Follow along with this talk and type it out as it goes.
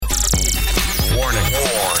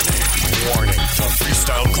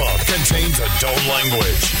Freestyle Club contains adult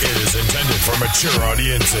language. It is intended for mature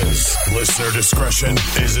audiences. Listener discretion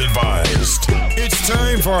is advised. It's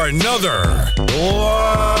time for another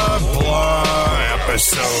Blah Blah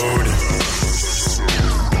episode.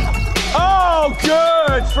 Oh,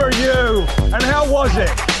 good for you. And how was it?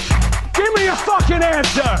 Give me a fucking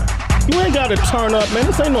answer. You ain't got to turn up, man.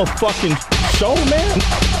 This ain't no fucking show, man.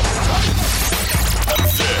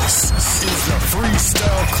 This is the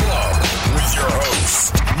Freestyle Club with your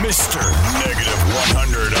host, Mr. Negative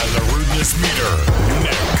 100 on the rudeness meter,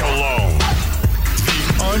 Nick Colon. The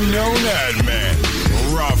unknown admin,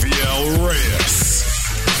 Rafael Reyes.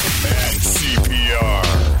 And CPR,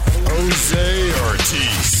 Jose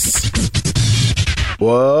Ortiz.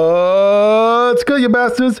 What's good, you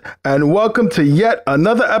bastards? And welcome to yet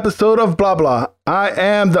another episode of Blah Blah. I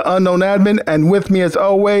am the unknown admin, and with me as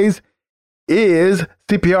always is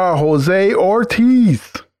CPR Jose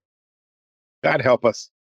Ortiz. God help us.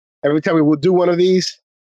 Every time we will do one of these,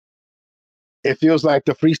 it feels like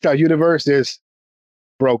the freestyle universe is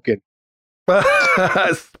broken.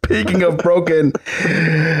 Speaking of broken,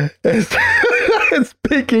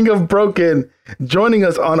 joining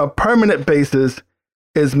us on a permanent basis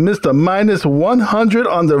is Mr. Minus 100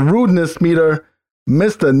 on the rudeness meter,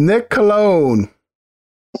 Mr. Nick Colon.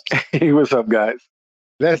 Hey, what's up, guys?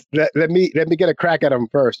 Let me get a crack at him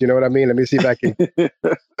first. You know what I mean? Let me see if I can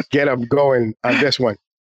get him going on this one.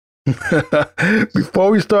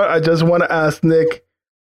 Before we start, I just want to ask Nick,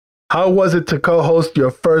 how was it to co-host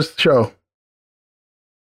your first show?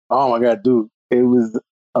 Oh my God, dude. It was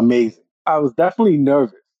amazing. I was definitely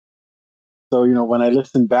nervous. So, when I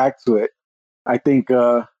listened back to it, I think,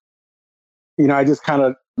 I just kind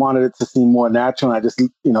of wanted it to seem more natural. And I just,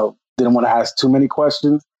 didn't want to ask too many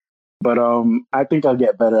questions. But I think I'll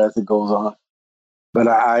get better as it goes on. But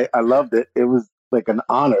I loved it. It was like an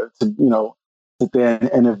honor to, sit there and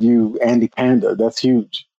interview Andy Panda. That's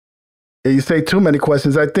huge. You say too many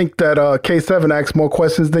questions. I think that K7 asked more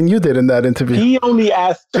questions than you did in that interview. He only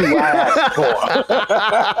asked 2. I asked 4.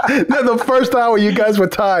 The first hour, you guys were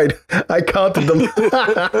tied. I counted them.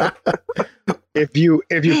 If you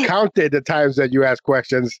counted the times that you asked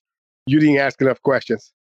questions, you didn't ask enough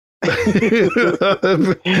questions. I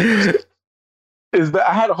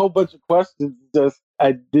had a whole bunch of questions. Just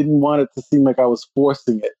I didn't want it to seem like I was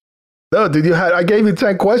forcing it. No, dude, I gave you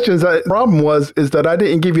 10 questions. The problem is that I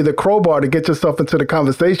didn't give you the crowbar to get yourself into the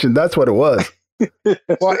conversation. That's what it was.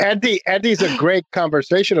 Well, Andy's a great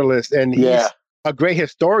conversationalist, and he's a great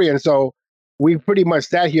historian. So we pretty much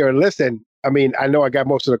sat here and listened. I mean, I know I got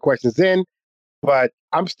most of the questions in, but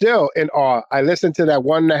I'm still in awe. I listened to that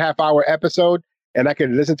 1.5 hour episode, and I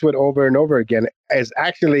can listen to it over and over again. It's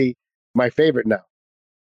actually my favorite now.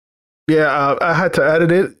 Yeah, I had to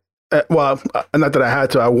edit it. Well, not that I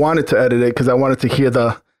had to. I wanted to edit it because I wanted to hear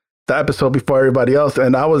the episode before everybody else.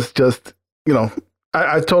 And I was just,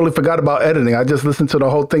 I totally forgot about editing. I just listened to the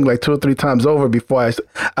whole thing like 2 or 3 times over before I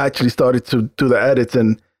actually started to do the edits.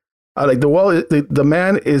 And I like the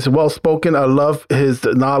man is well spoken. I love his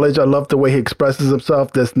knowledge. I love the way he expresses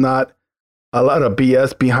himself. There's not a lot of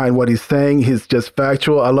BS behind what he's saying. He's just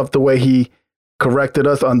factual. I love the way he corrected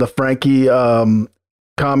us on the Frankie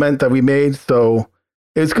comment that we made. So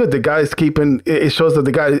it's good. The guy's it shows that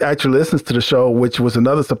the guy actually listens to the show, which was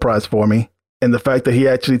another surprise for me. And the fact that he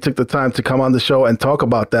actually took the time to come on the show and talk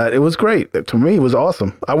about that, it was great. To me, it was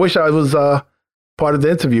awesome. I wish I was part of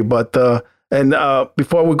the interview. But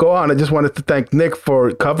before we go on, I just wanted to thank Nick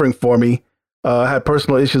for covering for me. I had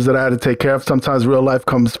personal issues that I had to take care of. Sometimes real life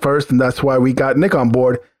comes first, and that's why we got Nick on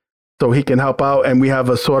board so he can help out. And we have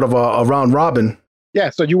a sort of a round robin. Yeah,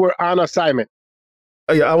 so you were on assignment.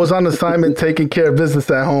 Yeah, I was on assignment taking care of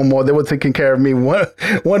business at home, or they were taking care of me.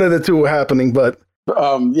 One of the two were happening, but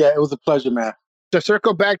it was a pleasure, man. To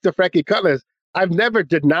circle back to Frankie Cutlass, I've never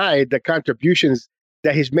denied the contributions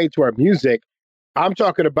that he's made to our music. I'm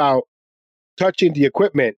talking about touching the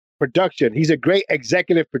equipment, production. He's a great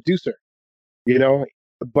executive producer,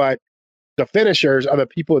 but the finishers are the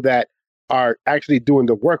people that are actually doing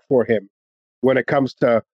the work for him when it comes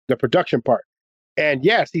to the production part. And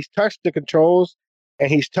yes, he's touched the controls and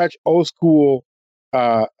he's touched old school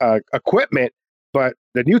equipment, but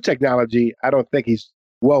the new technology, I don't think he's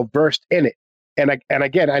well versed in it. And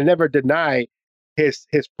again, I never deny his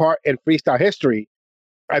part in freestyle history.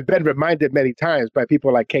 I've been reminded many times by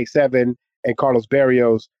people like K7 and Carlos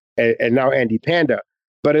Barrios and now Andy Panda,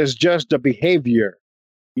 but it's just the behavior,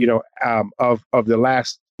 of the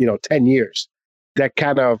last, 10 years that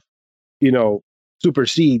kind of,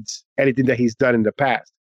 supersedes anything that he's done in the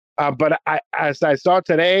past. But as I saw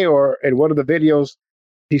today or in one of the videos,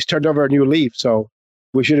 he's turned over a new leaf. So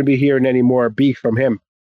we shouldn't be hearing any more beef from him.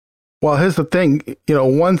 Well, here's the thing.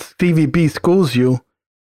 Once Stevie B schools you,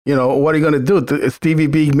 what are you going to do? Stevie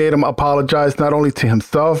B made him apologize not only to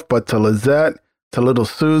himself, but to Lizette, to little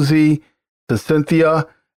Susie, to Cynthia.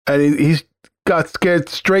 And he's got scared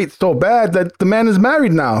straight so bad that the man is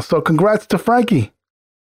married now. So congrats to Frankie.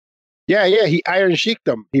 Yeah, he Iron Sheiked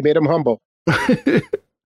him. He made him humble.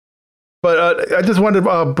 But I just wanted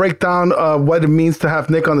to break down what it means to have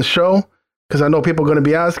Nick on the show, because I know people are going to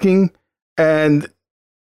be asking. And,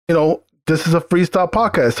 this is a freestyle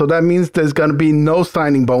podcast. So that means there's going to be no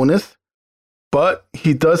signing bonus. But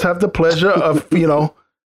he does have the pleasure of,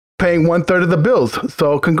 paying 1/3 of the bills.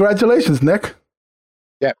 So congratulations, Nick.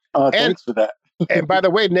 Yeah. Thanks for that. And by the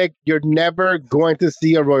way, Nick, you're never going to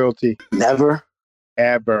see a royalty. Never.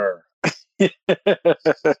 Ever.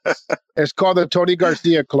 It's called the Tony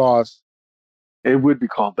Garcia clause. It would be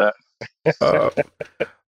called that.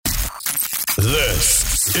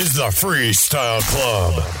 This is the Freestyle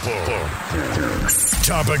Club.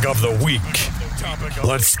 Topic of the week.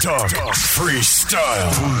 Let's talk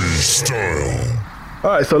freestyle.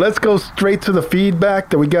 All right, so let's go straight to the feedback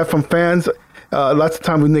that we get from fans. Lots of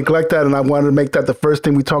time we neglect that, and I wanted to make that the first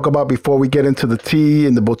thing we talk about before we get into the tea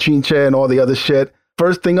and the bochinche and all the other shit.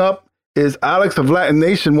 First thing up is Alex of Latin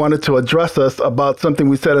Nation wanted to address us about something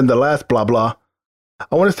we said in the last blah blah.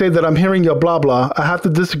 I want to say that I'm hearing your blah blah. I have to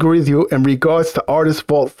disagree with you in regards to artists'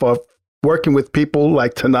 fault for working with people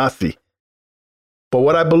like Tanasi. But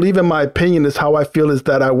what I believe, in my opinion, is how I feel is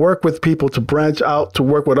that I work with people to branch out to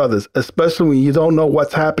work with others, especially when you don't know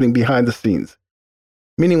what's happening behind the scenes.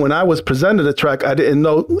 Meaning when I was presented a track, I didn't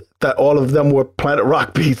know that all of them were Planet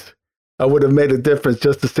Rock beats. I would have made a difference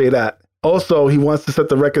just to say that. Also, he wants to set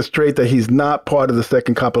the record straight that he's not part of the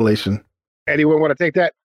second compilation. Anyone want to take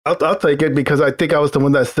that? I'll take it, because I think I was the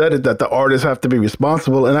one that said it, that the artists have to be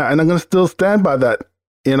responsible. And I'm going to still stand by that.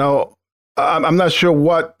 I'm not sure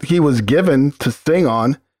what he was given to sing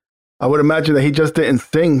on. I would imagine that he just didn't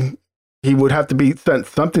sing. He would have to be sent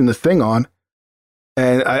something to sing on.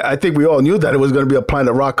 And I think we all knew that it was going to be a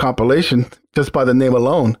Planet Rock compilation just by the name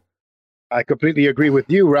alone. I completely agree with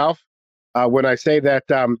you, Ralph, when I say that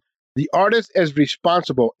the artist is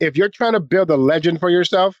responsible. If you're trying to build a legend for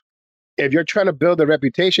yourself, if you're trying to build a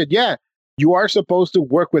reputation, yeah, you are supposed to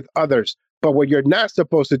work with others. But what you're not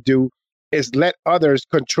supposed to do is let others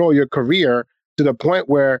control your career to the point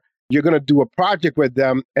where you're going to do a project with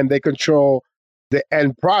them and they control the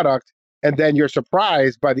end product, and then you're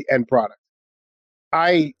surprised by the end product.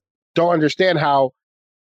 I don't understand how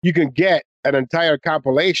you can get an entire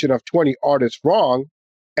compilation of 20 artists wrong,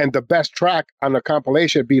 and the best track on the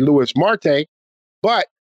compilation be Louis Marte. But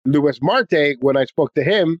Louis Marte, when I spoke to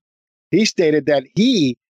him, he stated that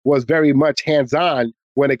he was very much hands-on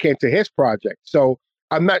when it came to his project. So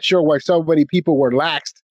I'm not sure why so many people were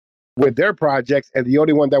laxed with their projects, and the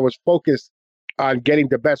only one that was focused on getting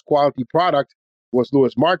the best quality product was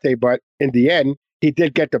Louis Marte. But in the end, he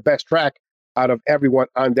did get the best track out of everyone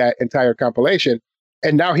on that entire compilation.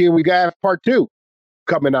 And now here we got part 2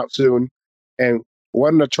 coming out soon. And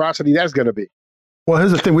what an atrocity that's going to be. Well,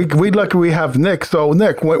 here's the thing. We lucky we have Nick. So,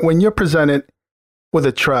 Nick, when you're presented with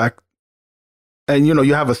a track and,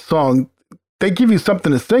 you have a song, they give you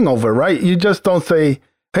something to sing over, right? You just don't say,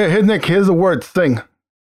 hey, Nick, here's a word, sing.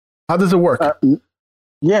 How does it work?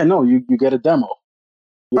 Yeah, no, you get a demo.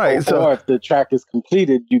 Right. Or if the track is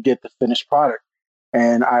completed, you get the finished product.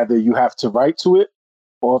 And either you have to write to it,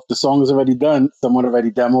 or if the song is already done, someone already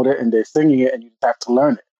demoed it and they're singing it and you just have to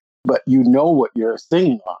learn it. But you know what you're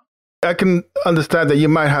singing on. I can understand that you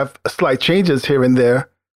might have slight changes here and there,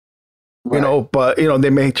 Right. but, they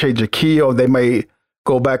may change a key, or they may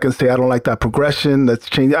go back and say, I don't like that progression. Let's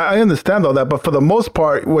change. I understand all that. But for the most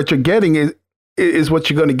part, what you're getting is what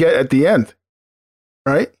you're going to get at the end.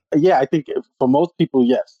 Right? Yeah, I think for most people,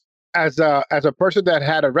 yes. As a person that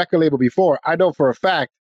had a record label before, I know for a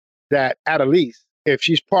fact that Adelise, if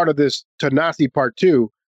she's part of this Tanasi Part 2,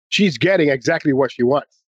 she's getting exactly what she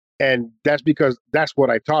wants. And that's because that's what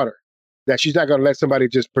I taught her, that she's not going to let somebody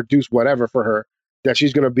just produce whatever for her, that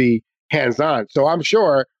she's going to be hands-on. So I'm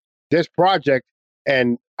sure this project,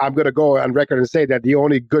 and I'm going to go on record and say that the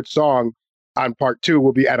only good song on Part 2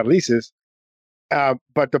 will be Adelise's.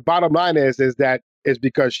 But the bottom line is that it's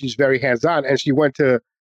because she's very hands-on, and she went to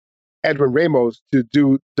Edwin Ramos to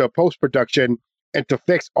do the post-production and to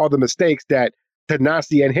fix all the mistakes that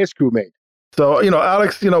Tanasi and his crew made. So,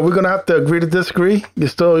 Alex, we're going to have to agree to disagree. You're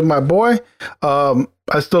still my boy. I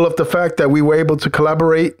still love the fact that we were able to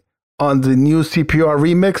collaborate on the new CPR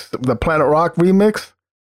remix, the Planet Rock remix.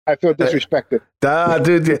 I feel disrespected.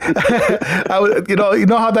 Dude. You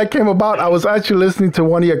know how that came about? I was actually listening to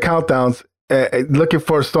one of your countdowns, looking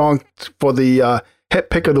for a song for the hit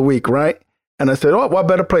pick of the week, right? And I said, oh, what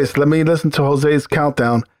better place? Let me listen to Jose's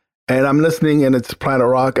countdown. And I'm listening, and it's Planet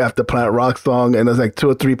Rock after Planet Rock song, and there's like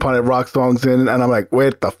 2 or 3 Planet Rock songs in, and I'm like,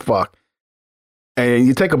 wait the fuck? And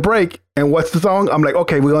you take a break, and what's the song? I'm like,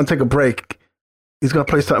 okay, we're going to take a break. He's going to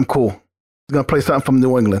play something cool. He's going to play something from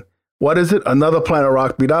New England. What is it? Another Planet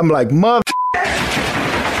Rock beat. I'm like, mother...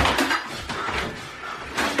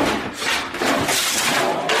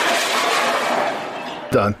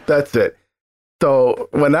 Done. That's it. So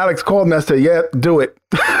when Alex called me, I said, yeah, do it.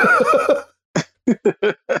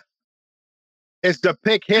 It's the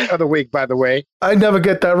pick hit of the week, by the way. I never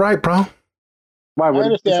get that right, bro. Why? What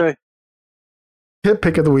did you say? Hit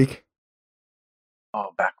pick of the week. Oh,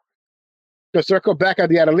 back. To circle back on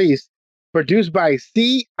the Annalise, produced by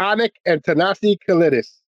C. Onic and Tanasi Kalidis.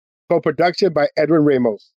 Co-production by Edwin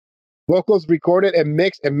Ramos. Vocals recorded and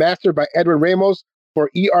mixed and mastered by Edwin Ramos for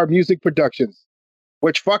ER Music Productions.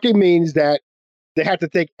 Which fucking means that they had to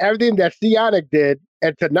take everything that C. Onic did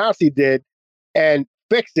and Tanasi did and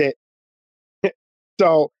fix it.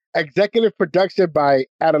 So executive production by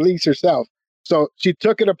Annalise herself. So she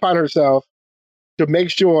took it upon herself to make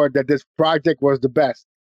sure that this project was the best.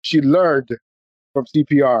 She learned from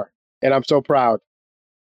CPR, and I'm so proud.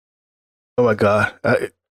 Oh my God.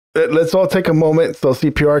 Let's all take a moment so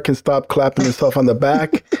CPR can stop clapping himself on the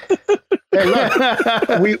back. Hey,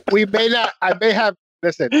 look, we may not, I may have,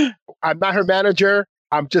 listen, I'm not her manager.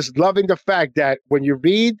 I'm just loving the fact that when you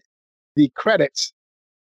read the credits,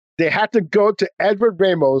 they had to go to Edward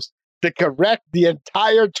Ramos to correct the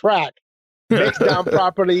entire track, mix down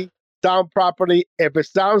properly, sound properly. If it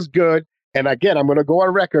sounds good, and again, I'm going to go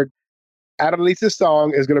on record, Annalise's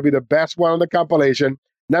song is going to be the best one on the compilation.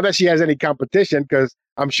 Not that she has any competition, because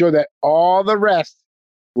I'm sure that all the rest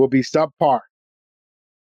will be subpar.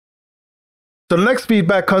 So the next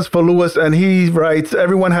feedback comes for Lewis, and he writes,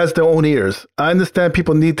 everyone has their own ears. I understand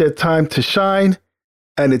people need their time to shine,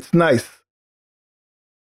 and it's nice.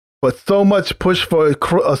 But so much push for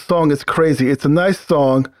a song is crazy. It's a nice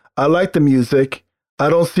song. I like the music. I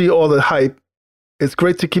don't see all the hype. It's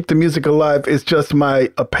great to keep the music alive. It's just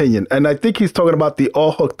my opinion. And I think he's talking about the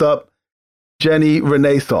All Hooked Up Jenny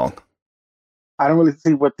Renee song. I don't really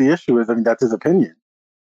see what the issue is. I mean, that's his opinion.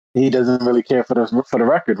 He doesn't really care for the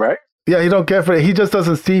record, right? Yeah, he don't care for it. He just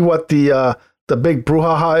doesn't see what the big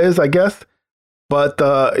brouhaha is, I guess. But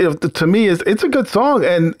to me, it's a good song.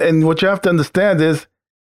 And what you have to understand is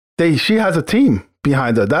she has a team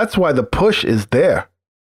behind her. That's why the push is there.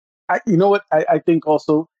 You know what? I think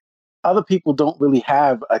also other people don't really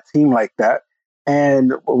have a team like that.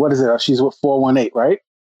 And what is it? She's with 418, right?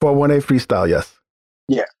 418 Freestyle, yes.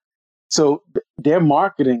 Yeah. So their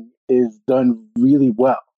marketing is done really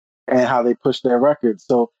well and how they push their records.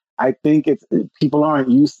 So I think people aren't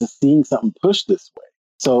used to seeing something pushed this way.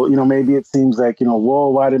 So, maybe it seems like, whoa,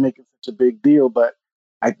 why are they making such a big deal? But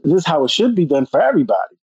this is how it should be done for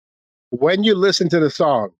everybody. When you listen to the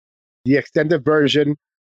song, the extended version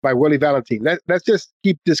by Willie Valentine, let's just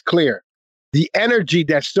keep this clear. The energy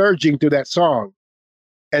that's surging through that song,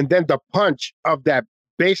 and then the punch of that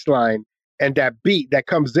bass line and that beat that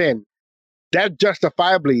comes in, that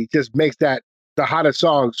justifiably just makes that the hottest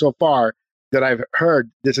song so far that I've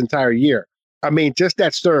heard this entire year. I mean, just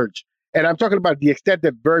that surge. And I'm talking about the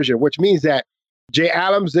extended version, which means that Jay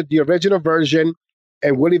Adams did the original version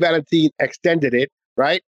and Willie Valentine extended it,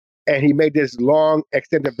 right? And he made this long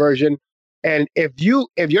extended version. And if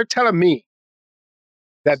you're telling me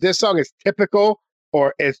that this song is typical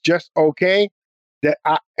or it's just okay, that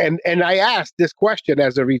I asked this question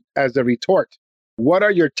as a retort. What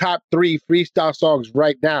are your top 3 freestyle songs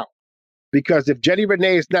right now? Because if Jenny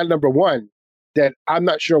Renee is not number 1, then I'm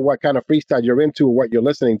not sure what kind of freestyle you're into or what you're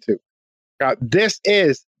listening to. This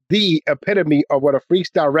is the epitome of what a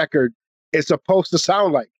freestyle record is supposed to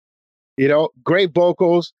sound like. Great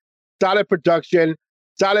vocals, solid production,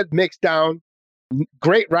 solid mix down,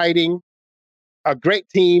 great writing, a great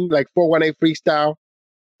team like 418 Freestyle,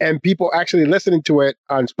 and people actually listening to it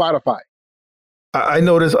on Spotify. I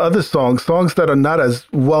notice other songs that are not as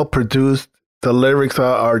well produced. The lyrics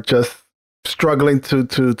are just struggling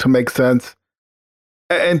to make sense.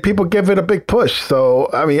 And people give it a big push. So,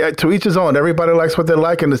 I mean, to each his own. Everybody likes what they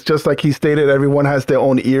like. And it's just like he stated, everyone has their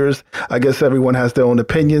own ears. I guess everyone has their own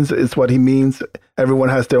opinions. It's what he means. Everyone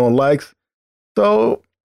has their own likes. So,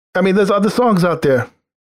 I mean, there's other songs out there. If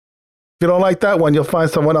you don't like that one, you'll find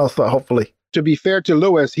someone else, hopefully. To be fair to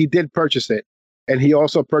Lewis, he did purchase it. And he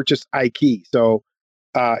also purchased iKey. So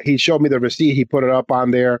he showed me the receipt. He put it up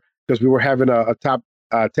on there because we were having a top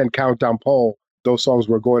 10 countdown poll. Those songs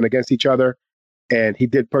were going against each other. And he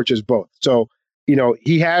did purchase both. So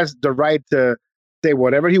he has the right to say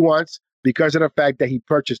whatever he wants because of the fact that he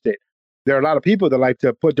purchased it. There are a lot of people that like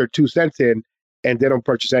to put their 2 cents in and they don't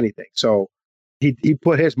purchase anything. So he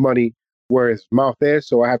put his money where his mouth is.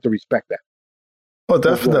 So I have to respect that. Oh,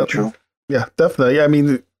 definitely. Yeah, definitely. Yeah, I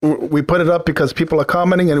mean, we put it up because people are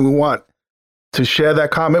commenting and we want to share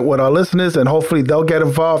that comment with our listeners and hopefully they'll get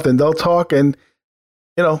involved and they'll talk. And,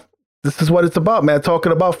 this is what it's about, man.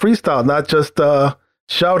 Talking about freestyle, not just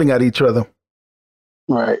shouting at each other.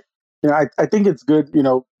 Right. I think it's good,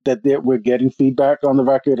 that we're getting feedback on the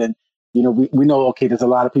record. And, we know, okay, there's a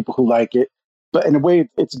lot of people who like it. But in a way,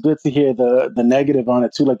 it's good to hear the negative on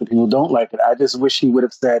it, too, like the people who don't like it. I just wish he would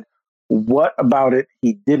have said what about it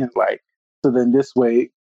he didn't like. So then this way,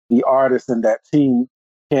 the artist and that team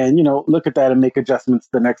can, look at that and make adjustments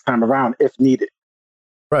the next time around if needed.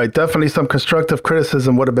 Right. Definitely some constructive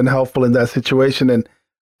criticism would have been helpful in that situation. And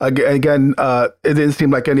again, it didn't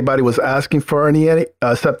seem like anybody was asking for any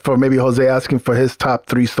except for maybe Jose asking for his top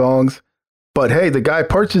 3 songs. But hey, the guy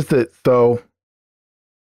purchased it. So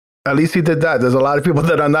at least he did that. There's a lot of people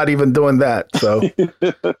that are not even doing that. So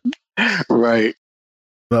right.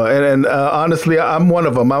 And honestly, I'm one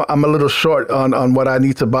of them. I'm a little short on what I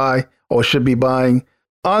need to buy or should be buying.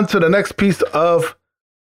 On to the next piece of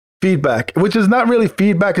feedback, which is not really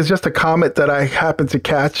feedback. It's just a comment that I happened to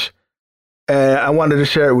catch. And I wanted to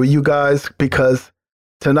share it with you guys because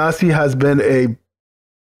Tanasi has been a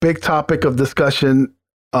big topic of discussion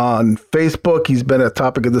on Facebook. He's been a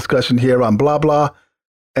topic of discussion here on Blah Blah.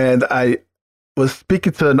 And I was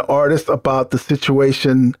speaking to an artist about the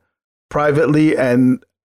situation privately, and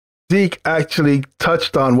Zeke actually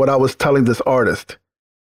touched on what I was telling this artist.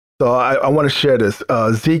 So I want to share this.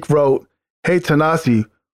 Zeke wrote, "Hey, Tanasi,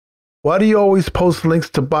 why do you always post links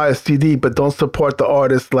to buy a CD but don't support the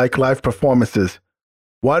artist like live performances?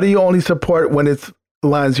 Why do you only support when it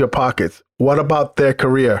lines your pockets? What about their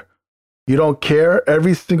career? You don't care?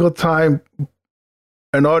 Every single time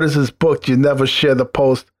an artist is booked, you never share the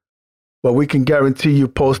post, but we can guarantee you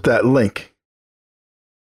post that link."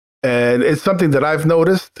 And it's something that I've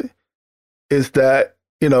noticed is that,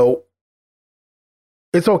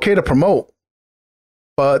 it's okay to promote,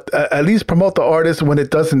 but at least promote the artist when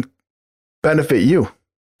it doesn't benefit you.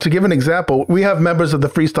 To give an example, we have members of the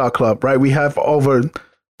Freestyle Club, right? We have over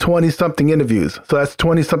 20-something interviews. So that's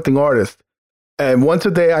 20-something artists. And once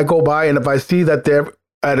a day I go by, and if I see that they're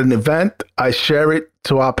at an event, I share it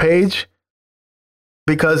to our page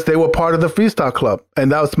because they were part of the Freestyle Club.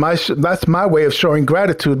 And that's my way of showing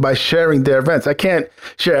gratitude, by sharing their events. I can't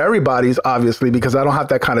share everybody's, obviously, because I don't have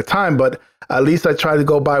that kind of time, but at least I try to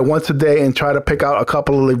go by once a day and try to pick out a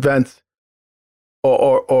couple of events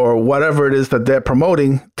or whatever it is that they're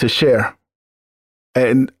promoting to share.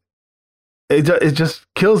 And it just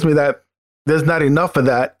kills me that there's not enough of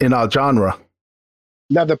that in our genre.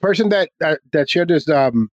 Now, the person that shared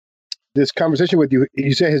this conversation with you,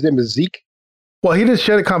 you said his name is Zeke? Well, he didn't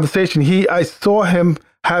share the conversation. I saw him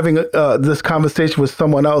having this conversation with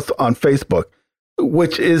someone else on Facebook,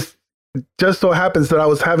 which is just so happens that I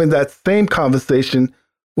was having that same conversation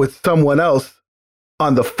with someone else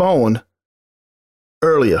on the phone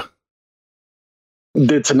earlier.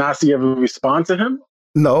 Did Tanasi ever respond to him?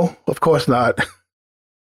 No, of course not.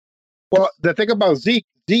 Well, the thing about Zeke,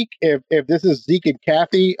 if this is Zeke and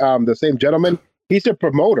Kathy, the same gentleman, he's a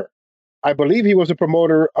promoter. I believe he was a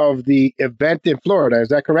promoter of the event in Florida. Is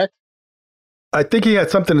that correct? I think he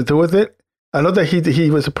had something to do with it. I know that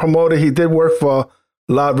he was a promoter. He did work for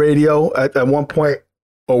Loud Radio at one point,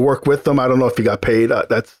 or work with them. I don't know if he got paid.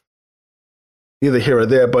 That's neither here or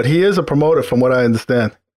there. But he is a promoter from what I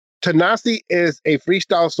understand. Tanasi is a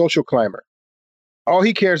freestyle social climber. All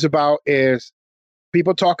he cares about is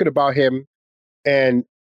people talking about him. And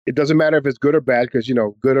it doesn't matter if it's good or bad, because,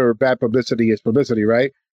 good or bad publicity is publicity,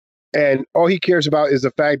 right? And all he cares about is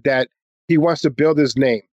the fact that he wants to build his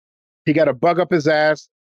name. He got a bug up his ass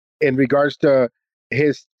in regards to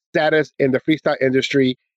his status in the freestyle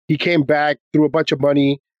industry. He came back, threw a bunch of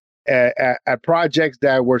money at projects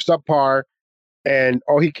that were subpar, and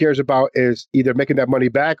all he cares about is either making that money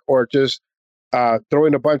back or just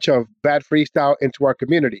throwing a bunch of bad freestyle into our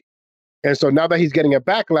community. And so now that he's getting a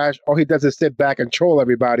backlash, all he does is sit back and troll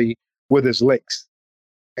everybody with his links.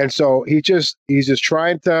 And so he's just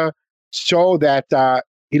trying to show that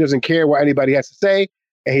he doesn't care what anybody has to say,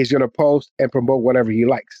 and he's going to post and promote whatever he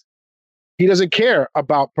likes. He doesn't care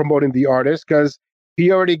about promoting the artist because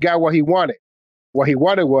he already got what he wanted. What he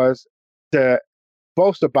wanted was to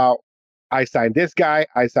boast about, I signed this guy,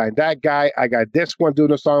 I signed that guy, I got this one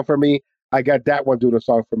doing a song for me, I got that one doing a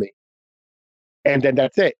song for me. And then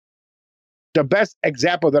that's it. The best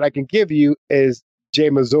example that I can give you is Jay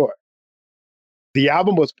Mazur. The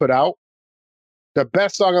album was put out. The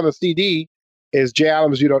best song on the CD is Jay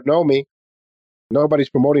Adams' You Don't Know Me. Nobody's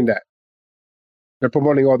promoting that. They're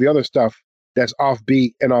promoting all the other stuff that's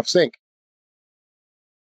offbeat and off sync.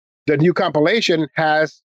 The new compilation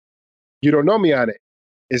has You Don't Know Me on it.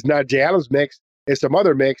 It's not Jay Adams' mix. It's some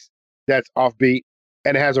other mix that's offbeat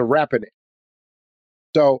and it has a rap in it.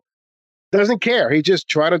 So doesn't care. He's just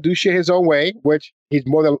trying to do shit his own way, which he's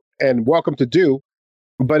more than and welcome to do.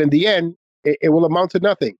 But in the end, it will amount to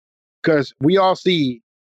nothing because we all see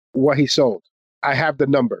what he sold. I have the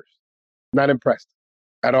numbers. Not impressed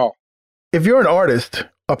at all. If you're an artist,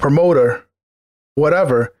 a promoter,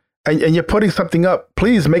 whatever, and you're putting something up,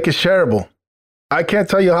 please make it shareable. I can't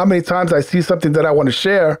tell you how many times I see something that I want to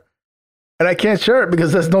share and I can't share it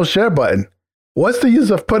because there's no share button. What's the use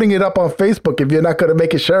of putting it up on Facebook if you're not going to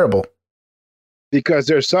make it shareable? Because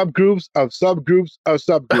there's subgroups of subgroups of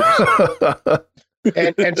subgroups.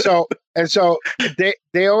 and so I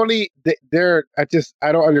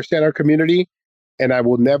don't understand our community, and I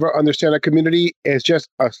will never understand our community. It's just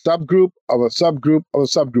a subgroup of a subgroup of a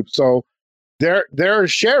subgroup. So they're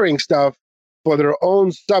sharing stuff for their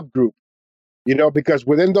own subgroup, because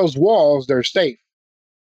within those walls they're safe.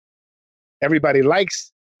 Everybody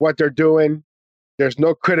likes what they're doing. There's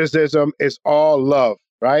no criticism. It's all love,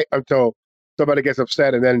 right? Until somebody gets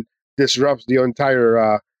upset and then disrupts the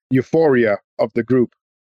entire euphoria of the group.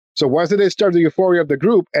 So once it disturbs the euphoria of the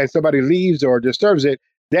group and somebody leaves or disturbs it,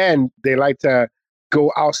 then they like to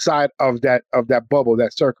go outside of that bubble,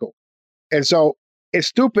 that circle. And so it's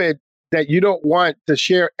stupid that you don't want to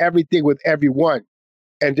share everything with everyone.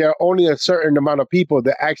 And there are only a certain amount of people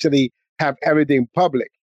that actually have everything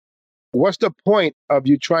public. What's the point of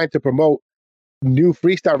you trying to promote new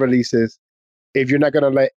freestyle releases if you're not going to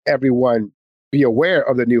let everyone be aware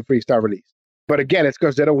of the new freestyle release? But again, it's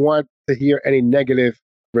because they don't want to hear any negative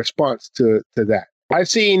response to that. I've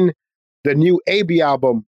seen the new AB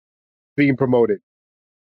album being promoted.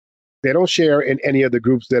 They don't share in any of the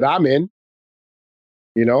groups that I'm in,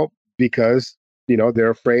 because, they're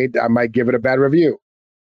afraid I might give it a bad review.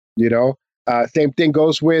 Same thing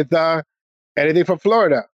goes with anything from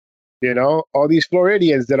Florida. All these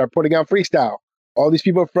Floridians that are putting out freestyle, all these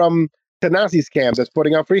people from Tanassi's camp that's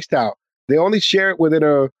putting out freestyle, they only share it within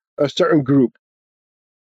a certain group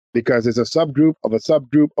because it's a subgroup of a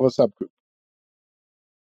subgroup of a subgroup.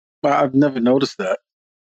 I've never noticed that.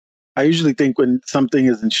 I usually think when something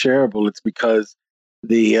isn't shareable, it's because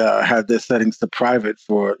they have their settings to private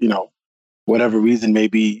for, whatever reason,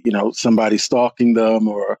 maybe, somebody stalking them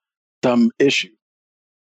or some issue.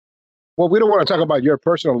 Well, we don't want to talk about your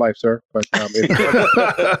personal life, sir. But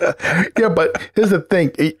yeah, but here's the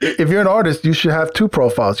thing: if you're an artist, you should have two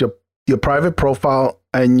profiles: your private profile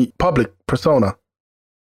and public persona.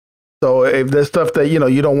 So if there's stuff that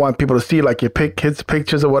you don't want people to see, like your kids'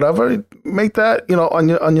 pictures or whatever, make that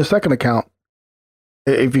on your second account.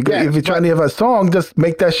 If you're trying to have a song, just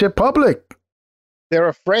make that shit public. They're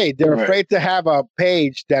afraid. They're afraid to have a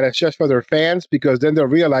page that is just for their fans because then they'll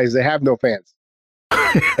realize they have no fans.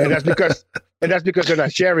 and that's because they're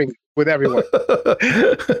not sharing with everyone.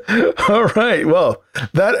 All right. Well,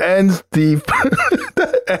 that ends the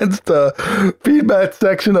feedback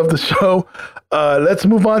section of the show. Let's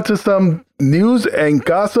move on to some news and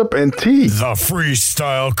gossip and tea. The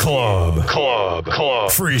Freestyle Club.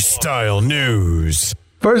 Freestyle news.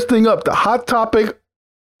 First thing up, the hot topic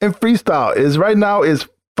in freestyle is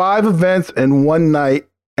 5 events in one night,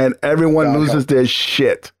 and everyone loses their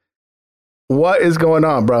shit. What is going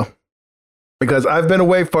on, bro? Because I've been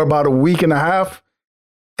away for about a week and a half,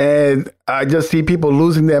 and I just see people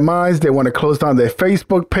losing their minds. They want to close down their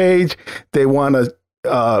Facebook page. They want to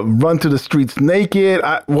run to the streets naked.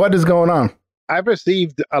 What is going on? I've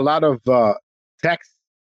received a lot of texts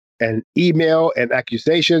and email and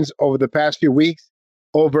accusations over the past few weeks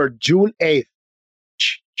over June 8th.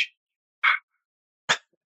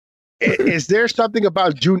 Is there something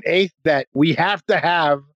about June 8th that we have to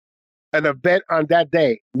have an event on that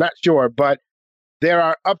day? Not sure, but there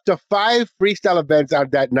are up to 5 freestyle events on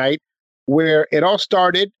that night where it all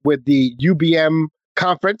started with the UBM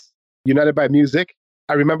conference, United by Music.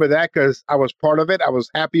 I remember that because I was part of it. I was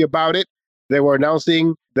happy about it. They were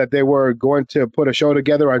announcing that they were going to put a show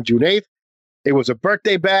together on June 8th. It was a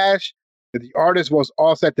birthday bash. The artist was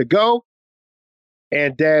all set to go.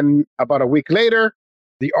 And then about a week later,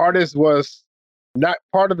 the artist was not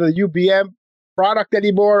part of the UBM product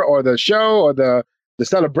anymore, or the show, or the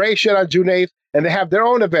celebration on June 8th, and they have their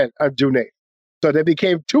own event on June 8th. So they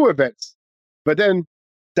became 2 events. But then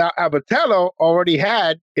Sal Abbatello already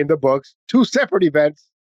had in the books 2 separate events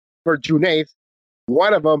for June 8th.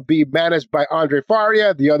 One of them being managed by Andre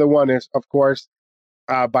Faria. The other one is, of course,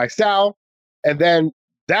 by Sal, and then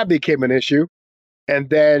that became an issue. And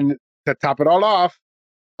then to top it all off,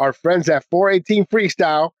 our friends at 418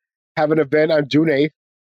 Freestyle have an event on June 8th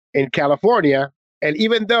in California. And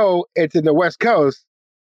even though it's in the West Coast,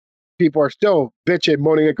 people are still bitching,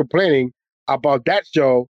 moaning, and complaining about that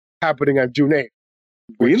show happening on June 8th.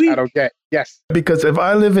 Really? I don't get. Yes. Because if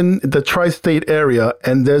I live in the tri-state area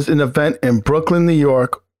and there's an event in Brooklyn, New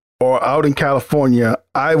York, or out in California,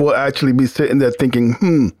 I will actually be sitting there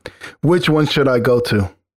thinking, which one should I go to?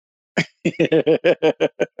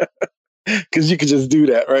 Because you could just do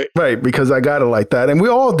that, right? Right, because I got it like that. And we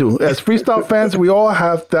all do. As freestyle fans, we all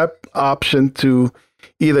have that option to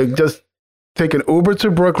either just take an Uber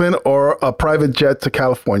to Brooklyn or a private jet to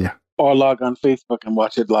California. Or log on Facebook and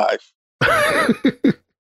watch it live.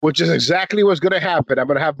 Which is exactly what's going to happen. I'm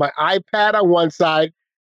going to have my iPad on one side.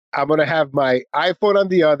 I'm going to have my iPhone on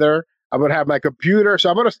the other. I'm going to have my computer. So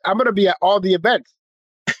I'm going to be at all the events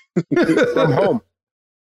from home.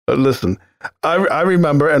 Listen, I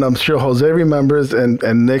remember, and I'm sure Jose remembers,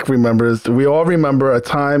 and Nick remembers, we all remember a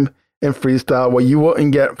time in freestyle where you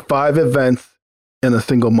wouldn't get 5 events in a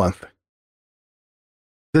single month.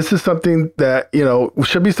 This is something that,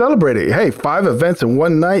 should be celebrated. Hey, 5 events in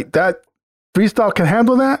one night, that freestyle can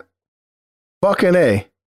handle that? Fucking A.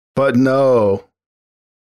 But no.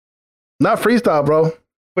 Not freestyle, bro.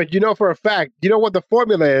 But for a fact, what the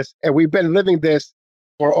formula is, and we've been living this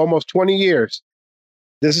for almost 20 years.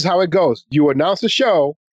 This is how it goes. You announce a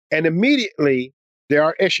show, and immediately there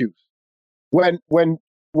are issues. When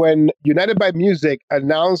United by Music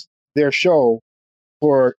announced their show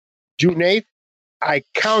for June 8th, I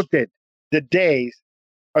counted the days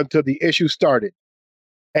until the issue started.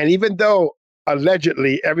 And even though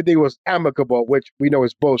allegedly everything was amicable, which we know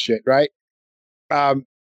is bullshit, right?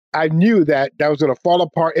 I knew that was going to fall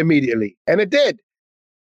apart immediately. And it did.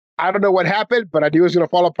 I don't know what happened, but I knew it was going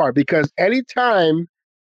to fall apart because anytime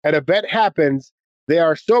an event happens, there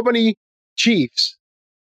are so many chiefs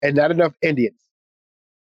and not enough Indians.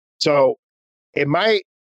 So in my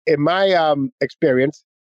experience,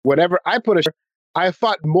 whenever I put a show, I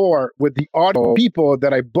fought more with the audio people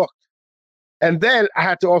that I booked. And then I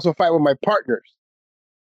had to also fight with my partners,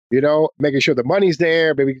 making sure the money's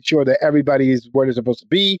there, making sure that everybody's where they're supposed to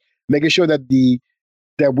be, making sure that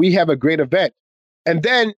that we have a great event. And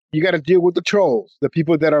then you got to deal with the trolls, the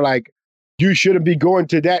people that are like, you shouldn't be going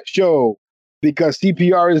to that show because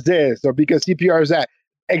CPR is this or because CPR is that.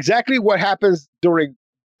 Exactly what happens during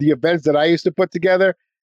the events that I used to put together,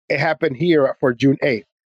 it happened here for June 8th.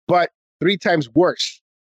 But 3 times worse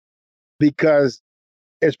because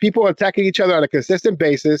it's people attacking each other on a consistent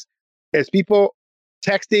basis. It's people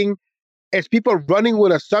texting. It's people running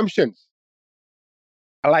with assumptions.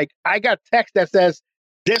 Like, I got text that says,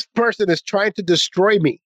 this person is trying to destroy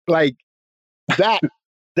me. Like, that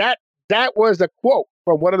was a quote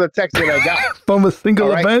from one of the texts that I got. From a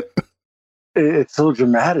single event? It's so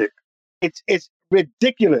dramatic. It's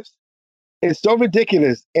ridiculous. It's so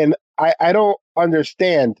ridiculous. And I don't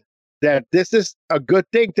understand that this is a good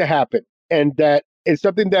thing to happen and that it's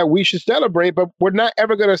something that we should celebrate, but we're not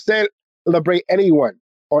ever going to celebrate anyone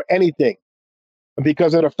or anything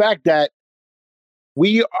because of the fact that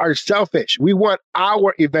we are selfish. We want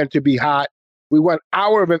our event to be hot. We want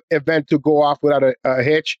our event to go off without a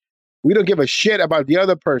hitch. We don't give a shit about the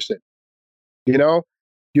other person.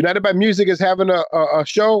 United by Music is having a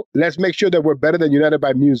show. Let's make sure that we're better than United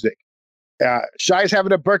by Music. Shy is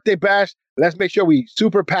having a birthday bash. Let's make sure we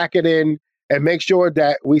super pack it in and make sure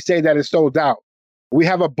that we say that it's sold out. We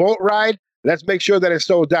have a boat ride. Let's make sure that it's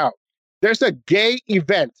sold out. There's a gay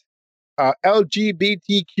event,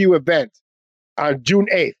 LGBTQ event on June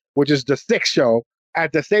 8th, which is the 6th show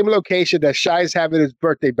at the same location that Shy is having his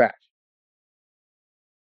birthday bash.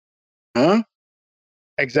 Huh?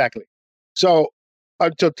 Exactly. So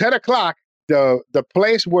until 10 o'clock, the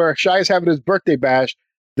place where Shy is having his birthday bash,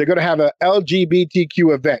 they're going to have an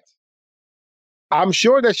LGBTQ event. I'm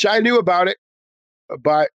sure that Shy knew about it,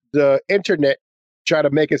 but the internet tried to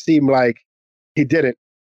make it seem like he didn't.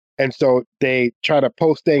 And so they try to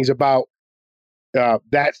post things about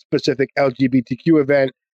that specific LGBTQ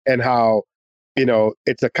event and how,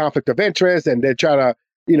 it's a conflict of interest. And they try to,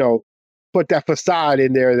 put that facade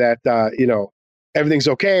in there that, everything's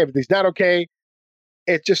okay, everything's not okay.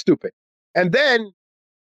 It's just stupid. And then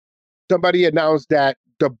somebody announced that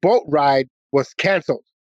the boat ride was canceled.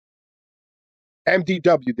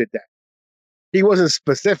 MDW did that. He wasn't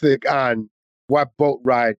specific on what boat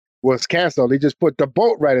ride was canceled. He just put the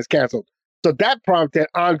boat ride is canceled. So that prompted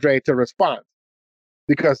Andre to respond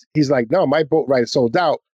because he's like, no, my boat ride is sold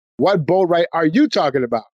out. What boat ride are you talking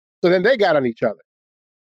about? So then they got on each other.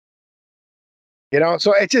 You know,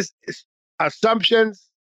 so it's assumptions,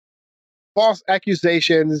 false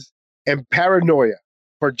accusations, and paranoia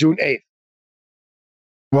for June 8th.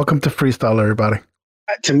 Welcome to freestyle, everybody.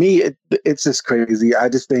 To me, it's just crazy. I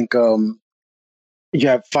just think you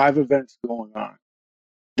have 5 events going on.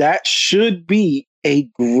 That should be a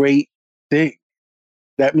great thing.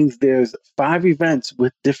 That means there's 5 events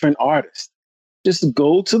with different artists. Just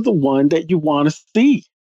go to the one that you want to see,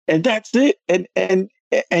 and that's it.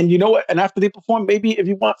 And you know what? And after they perform, maybe if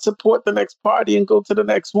you want, support the next party and go to the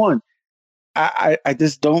next one. I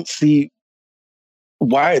just don't see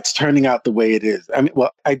why it's turning out the way it is. I mean,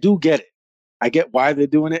 well, I do get it. I get why they're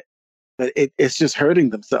doing it, but it's just hurting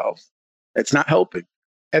themselves. It's not helping.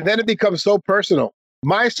 And then it becomes so personal.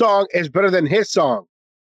 My song is better than his song.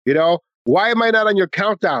 You know, why am I not on your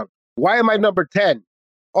countdown? Why am I number 10?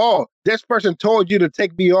 Oh, this person told you to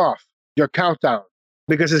take me off your countdown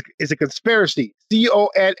because it's a conspiracy.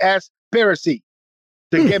 CONS-piracy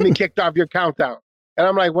to get me kicked off your countdown. And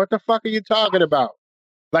I'm like, what the fuck are you talking about?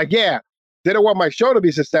 Like, yeah, they don't want my show to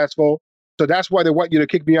be successful, so that's why they want you to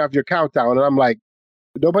kick me off your countdown. And I'm like,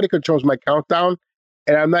 nobody controls my countdown,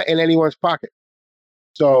 and I'm not in anyone's pocket.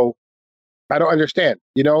 So I don't understand.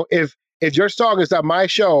 You know, if your song is on my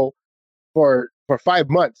show for 5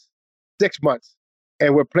 months, 6 months,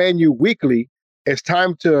 and we're playing you weekly, it's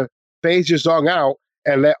time to phase your song out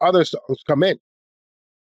and let other songs come in.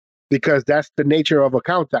 Because that's the nature of a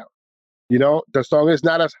countdown. You know, the song is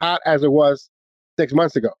not as hot as it was 6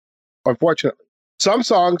 months ago, unfortunately. Some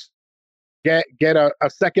songs get a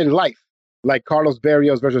second life, like Carlos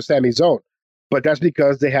Barrios versus Sammy Zone. But that's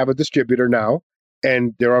because they have a distributor now,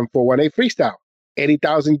 and they're on 418 Freestyle.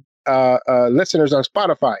 80,000 listeners on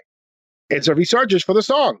Spotify. It's a resurgence for the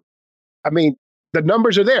song. I mean, the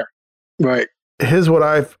numbers are there. Right. Here's what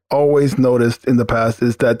I've always noticed in the past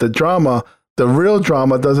is that the real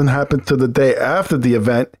drama doesn't happen to the day after the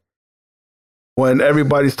event when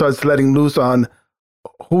everybody starts letting loose on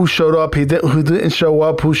who showed up, who didn't show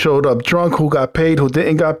up, who showed up drunk, who got paid, who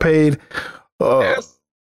didn't got paid. Yes.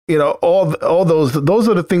 You know, all those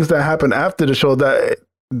are the things that happen after the show that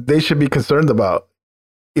they should be concerned about.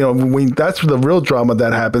 You know, that's the real drama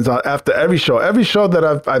that happens after every show. Every show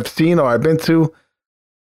that I've seen or I've been to,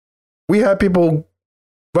 we had people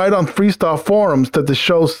write on freestyle forums that the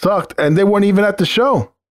show sucked and they weren't even at the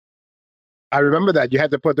show. I remember that. You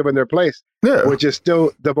had to put them in their place, which is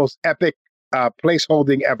still the most epic place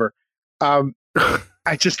holding ever.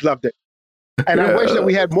 I just loved it. And I wish that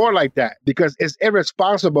we had more like that, because it's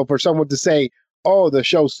irresponsible for someone to say, oh, the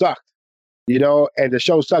show sucked, you know, and the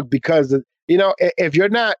show sucked because, you know, if you're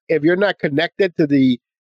not connected to the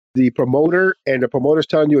promoter and the promoter's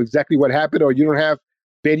telling you exactly what happened, or you don't have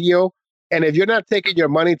video, and if you're not taking your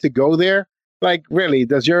money to go there, like, really,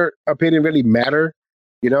 does your opinion really matter?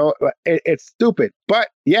 You know, it's stupid. But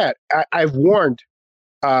yeah, I've warned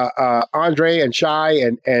Andre and Shy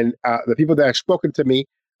and the people that have spoken to me.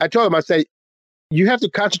 I told them, I said, you have to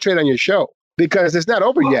concentrate on your show because it's not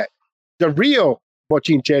over yet. The real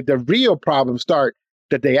bochinche, the real problems start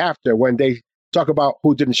the day after, when they talk about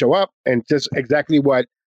who didn't show up, and just exactly what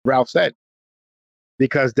Ralph said.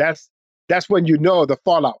 Because that's when you know the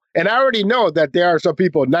fallout. And I already know that there are some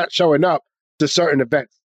people not showing up to certain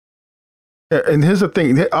events. And here's the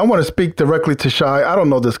thing. I want to speak directly to Shy. I don't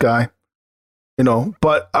know this guy, you know,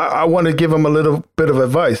 but I want to give him a little bit of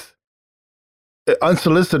advice.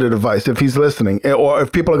 Unsolicited advice, if he's listening, or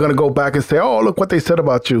if people are going to go back and say, oh, look what they said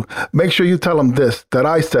about you. Make sure you tell them this, that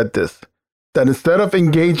I said this, that instead of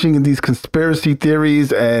engaging in these conspiracy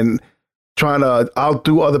theories and trying to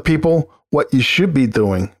outdo other people, what you should be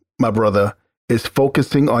doing, my brother, is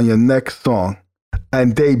focusing on your next song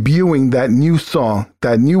and debuting that new song,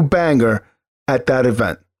 that new banger at that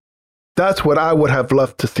event. That's what I would have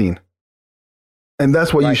loved to see. And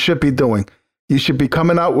that's what you should be doing. You should be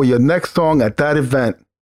coming out with your next song at that event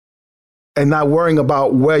and not worrying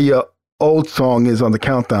about where your old song is on the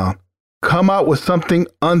countdown. Come out with something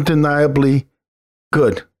undeniably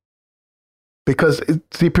good, because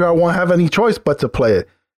CPR won't have any choice but to play it.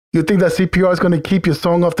 You think that CPR is going to keep your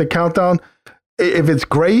song off the countdown if it's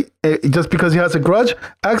great, just because he has a grudge?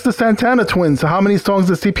 Ask the Santana Twins how many songs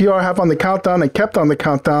does CPR have on the countdown and kept on the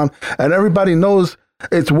countdown, and everybody knows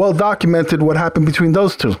it's well documented what happened between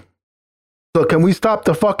those two. So can we stop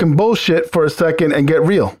the fucking bullshit for a second and get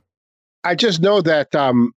real? I just know that,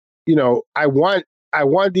 you know, I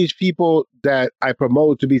want these people that I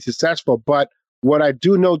promote to be successful. But what I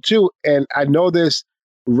do know too, and I know this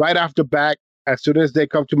right off the bat, as soon as they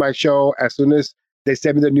come to my show, as soon as they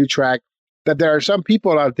send me the new track, that there are some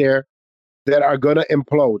people out there that are going to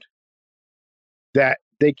implode, that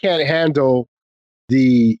they can't handle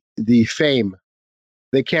the fame,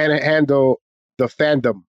 They can't handle the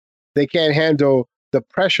fandom. They can't handle the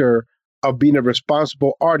pressure of being a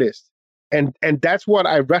responsible artist. And that's what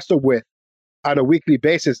I wrestle with on a weekly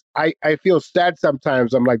basis. I feel sad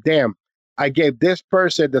sometimes. I'm like, damn, I gave this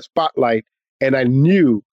person the spotlight and I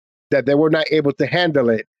knew that they were not able to handle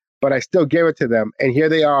it, but I still gave it to them. And here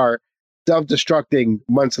they are self-destructing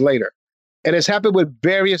months later. And it's happened with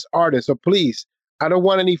various artists. So please, I don't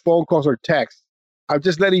want any phone calls or texts. I'm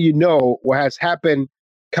just letting you know what has happened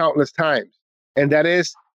countless times. And that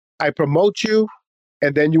is, I promote you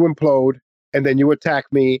and then you implode and then you attack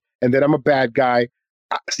me and then I'm a bad guy.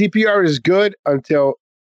 CPR is good until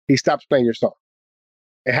he stops playing your song.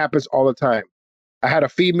 It happens all the time. I had a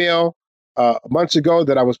female months ago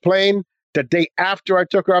that I was playing. The day after I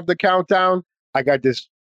took her off the countdown, I got this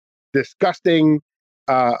disgusting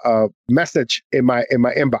message in my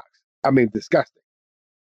inbox. I mean, disgusting.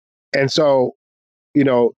 And so, you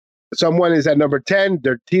know, someone is at number 10.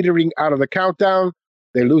 They're teetering out of the countdown.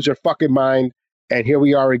 They lose their fucking mind. And here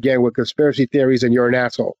we are again with conspiracy theories and you're an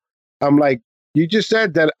asshole. I'm like, you just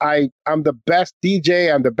said that I'm the best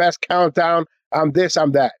DJ. I'm the best countdown. I'm this,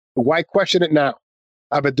 I'm that. Why question it now?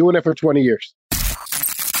 I've been doing it for 20 years.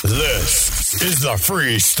 This is the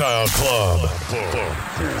Freestyle Club.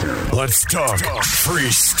 Let's talk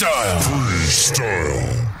freestyle.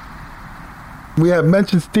 We have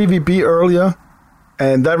mentioned Stevie B earlier,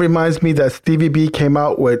 and that reminds me that Stevie B came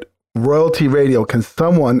out with Royalty Radio. Can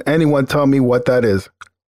anyone tell me what that is?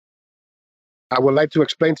 I would like to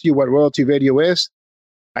explain to you what Royalty Radio is.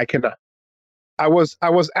 I cannot. I was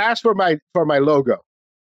asked for my logo,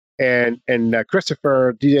 and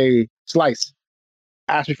Christopher DJ Slice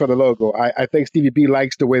asked me for the logo. I think Stevie B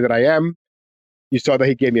likes the way that I am. You saw that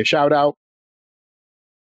he gave me a shout out,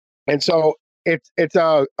 and so it's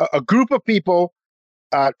a group of people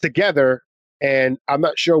together, and I'm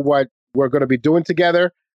not sure what we're going to be doing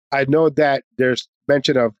together. I know that there's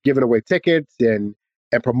mention of giving away tickets and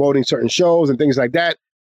promoting certain shows and things like that.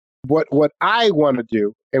 What I want to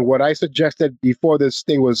do and what I suggested before this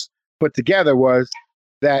thing was put together was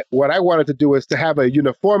that what I wanted to do is to have a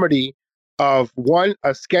uniformity of one,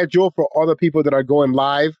 a schedule for all the people that are going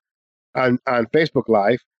live on Facebook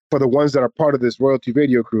Live for the ones that are part of this Royalty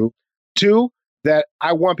Radio crew. Two, that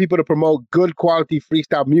I want people to promote good quality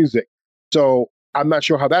freestyle music. So I'm not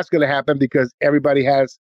sure how that's going to happen because everybody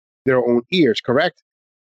has their own ears, correct?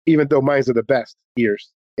 Even though mine's are the best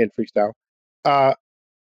ears in freestyle.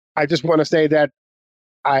 I just want to say that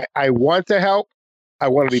I want to help. I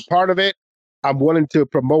want to be part of it. I'm willing to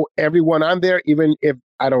promote everyone on there, even if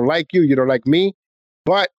I don't like you, you don't like me.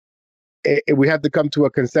 But we have to come to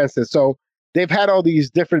a consensus. So they've had all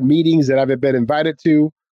these different meetings that I've been invited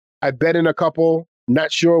to. I've been in a couple,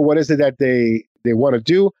 not sure what is it that they want to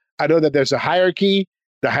do. I know that there's a hierarchy.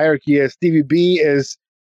 The hierarchy is Stevie B is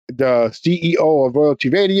the CEO of Royalty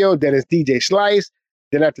Radio. Then it's DJ Slice.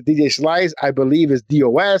 Then after DJ Slice, I believe is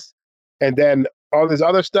DOS. And then all this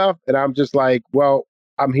other stuff. And I'm just like, well,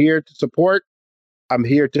 I'm here to support. I'm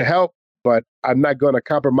here to help. But I'm not going to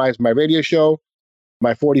compromise my radio show,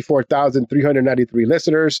 my 44,393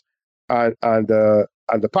 listeners on the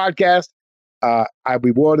podcast. I'd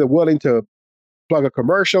be more than willing to plug a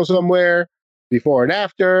commercial somewhere before and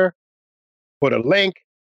after, put a link,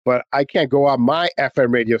 but I can't go on my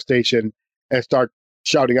FM radio station and start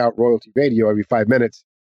shouting out Royalty Radio every 5 minutes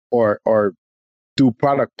or do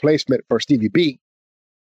product placement for Stevie B.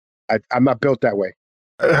 I'm not built that way.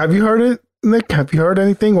 Have you heard it, Nick? Have you heard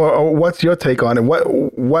anything, or what's your take on it?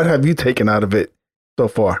 What have you taken out of it so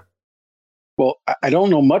far? Well, I don't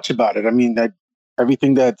know much about it. I mean,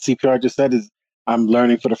 everything that CPR just said is I'm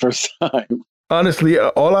learning for the first time. Honestly,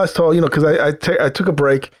 all I saw, because I took a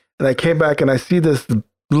break and I came back and I see this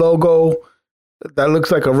logo that looks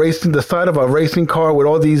like the side of a racing car with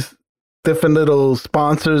all these different little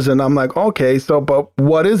sponsors, and I'm like, okay, but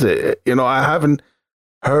what is it? I haven't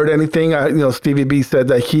heard anything. Stevie B said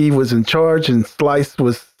that he was in charge and Slice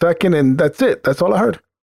was second, and that's it. That's all I heard.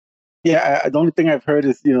 Yeah, the only thing I've heard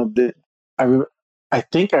is I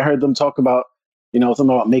think I heard them talk about something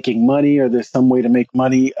about making money, or there's some way to make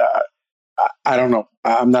money. I don't know.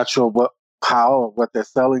 I'm not sure how or what they're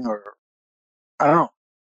selling, or I don't know.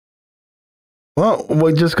 Well,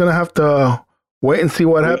 we're just gonna have to wait and see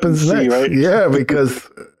what happens next. Right? Yeah, because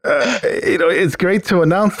it's great to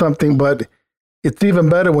announce something, but it's even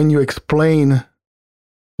better when you explain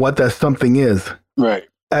what that something is. Right.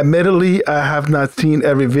 Admittedly, I have not seen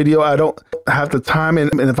every video. I don't have the time,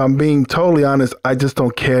 and if I'm being totally honest, I just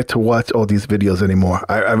don't care to watch all these videos anymore.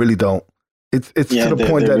 I really don't. It's to the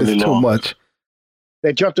point that really it's too much.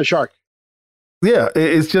 They jumped the shark. yeah,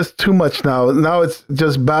 it's just too much now. Now it's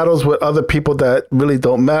just battles with other people that really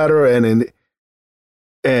don't matter, and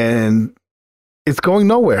it's going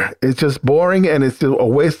nowhere. It's just boring, and it's a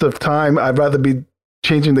waste of time. I'd rather be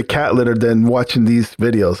changing the cat litter than watching these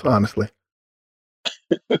videos, honestly.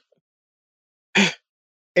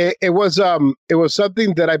 It was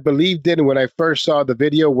something that I believed in when I first saw the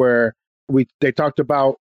video where they talked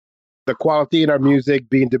about the quality in our music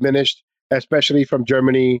being diminished, especially from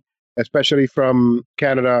Germany, especially from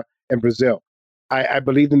Canada and Brazil. I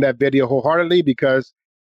believed in that video wholeheartedly because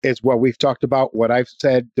it's what we've talked about, what I've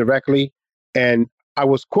said directly, and I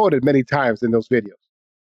was quoted many times in those videos.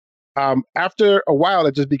 After a while,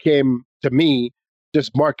 it just became, to me,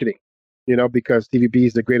 just marketing, because Stevie B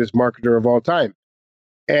is the greatest marketer of all time.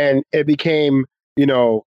 And it became,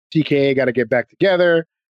 TKA got to get back together.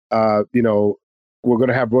 We're going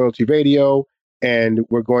to have royalty radio and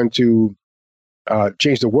we're going to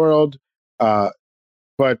change the world. But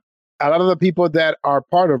a lot of the people that are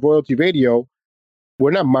part of royalty radio,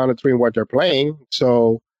 we're not monitoring what they're playing.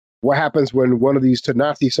 So what happens when one of these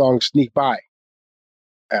Tanasi songs sneak by?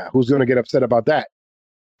 Who's going to get upset about that?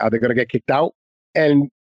 Are they going to get kicked out? And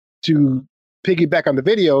to piggyback on the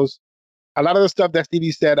videos, a lot of the stuff that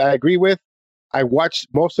Stevie said, I agree with. I watched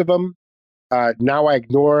most of them. Now I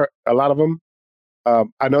ignore a lot of them.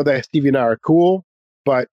 I know that Stevie and I are cool,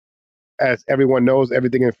 but as everyone knows,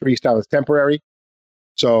 everything in freestyle is temporary.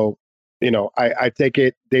 So, I take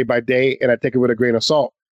it day by day and I take it with a grain of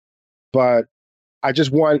salt. But I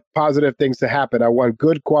just want positive things to happen. I want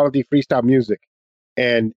good quality freestyle music.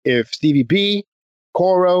 And if Stevie B,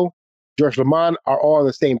 Coro, George Lamond are all on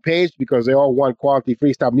the same page because they all want quality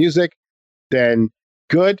freestyle music, then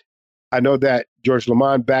good. I know that George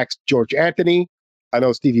Lamond backs George Anthony. I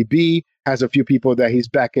know Stevie B has a few people that he's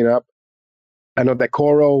backing up. I know that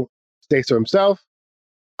Coro stays to himself.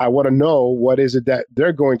 I want to know what is it that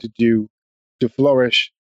they're going to do to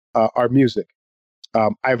flourish our music.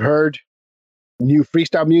 I've heard new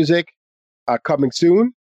freestyle music coming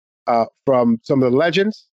soon from some of the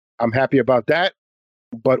legends. I'm happy about that.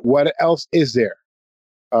 But what else is there?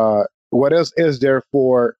 What else is there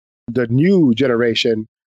for the new generation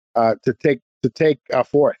to take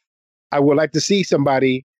forth? I would like to see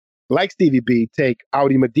somebody like Stevie B take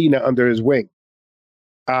Audi Medina under his wing.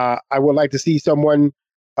 I would like to see someone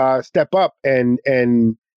step up and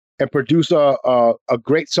produce a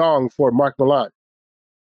great song for Mark Milan,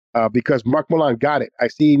 because Mark Milan got it. I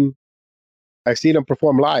seen him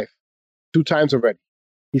perform live 2 times already.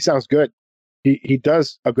 He sounds good. He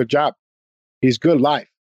does a good job. He's good live.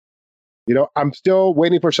 I'm still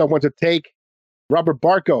waiting for someone to take Robert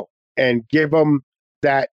Barco and give him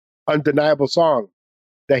that undeniable song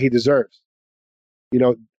that he deserves.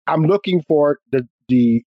 I'm looking for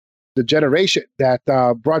the generation that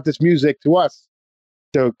brought this music to us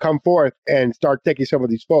to come forth and start taking some of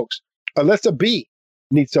these folks. Alyssa B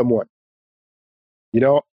needs someone.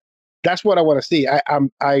 That's what I want to see.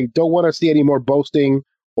 I don't want to see any more boasting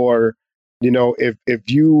or, if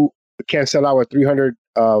you can't sell out a 300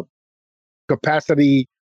 capacity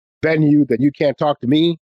venue, then you can't talk to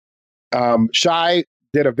me. Shy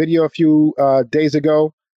did a video a few days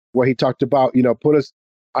ago where he talked about, put us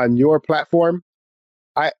on your platform.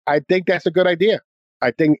 I think that's a good idea.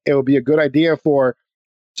 I think it would be a good idea for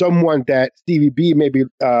someone that Stevie B may be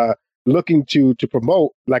looking to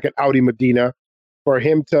promote, like an Audi Medina, for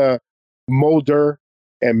him to mold her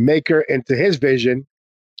and make her into his vision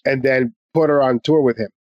and then put her on tour with him,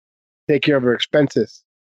 take care of her expenses,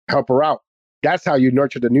 help her out. That's how you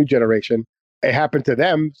nurture the new generation. It happened to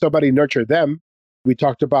them. Somebody nurtured them. We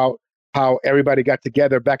talked about how everybody got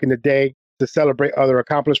together back in the day to celebrate other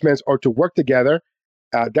accomplishments or to work together.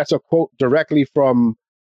 That's a quote directly from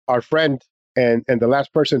our friend and the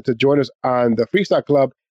last person to join us on the Freestyle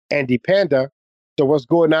Club, Andy Panda. So what's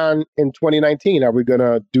going on in 2019? Are we going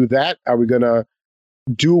to do that? Are we going to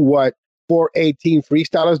do what 418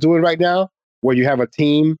 Freestyle is doing right now, where you have a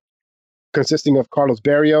team consisting of Carlos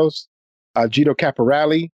Barrios, Gino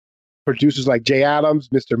Caporelli, producers like Jay Adams,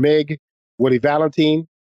 Mr. Mig, Woody Valentine?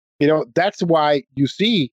 That's why you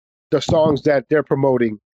see the songs that they're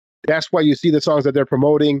promoting. That's why you see the songs that they're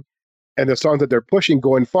promoting and the songs that they're pushing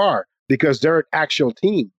going far, because they're an actual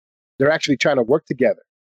team. They're actually trying to work together.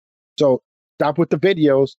 So stop with the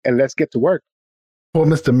videos and let's get to work. Well,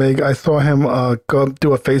 Mr. Mig, I saw him go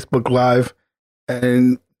do a Facebook Live,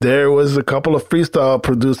 and there was a couple of freestyle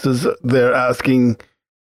producers there asking,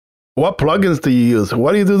 what plugins do you use?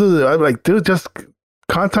 What do you do? I'm like, dude, just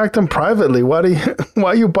contact him privately. Why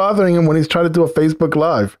are you bothering him when he's trying to do a Facebook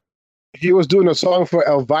Live? He was doing a song for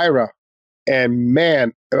Elvira, and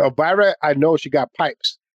man, Elvira, I know she got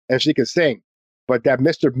pipes and she can sing. but that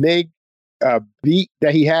Mr. Mig beat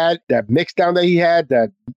that he had, that mix down that he had,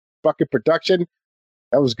 that fucking production,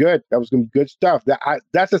 that was good. That was good stuff.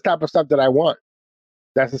 That's the type of stuff that I want.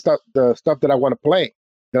 That's the stuff that I want to play,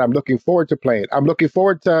 that I'm looking forward to playing. I'm looking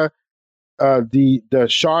forward to the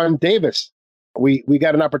Sean Davis. We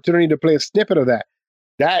got an opportunity to play a snippet of that.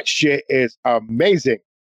 That shit is amazing.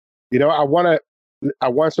 You know, I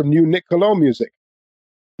want some new Nick Colon music.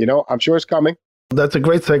 You know, I'm sure it's coming. That's a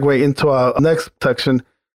great segue into our next section.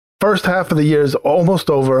 First half of the year is almost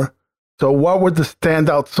over. So what were the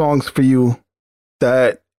standout songs for you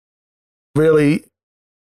that really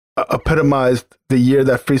epitomized the year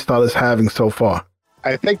that freestyle is having so far?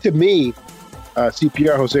 I think to me,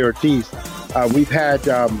 CPR Jose Ortiz, we've had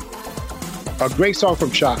a great song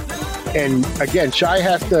from Shy. And again, Shy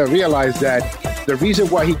has to realize that the reason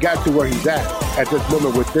why he got to where he's at this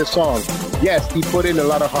moment with this song, yes, he put in a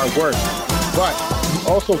lot of hard work, but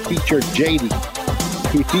he also featured JD.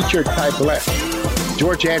 He featured Ty Bless,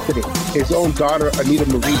 George Anthony, his own daughter, Anita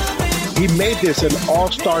Marie. He made this an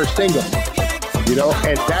all-star single, you know,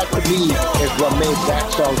 and that to me is what made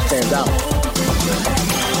that song stand out.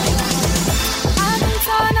 I've been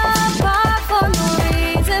torn apart for no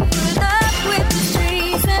reason, put up with the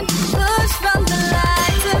streets and push from the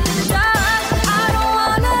light to the dark. I don't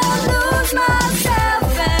wanna lose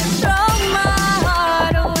myself and throw my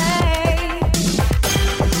heart away.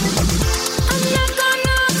 I'm not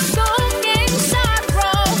gonna soak in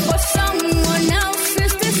sorrow for someone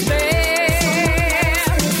else's despair.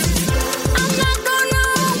 I'm not gonna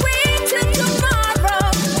wait till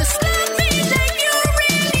tomorrow to stop me like you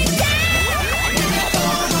really care.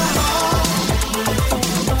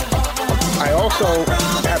 I also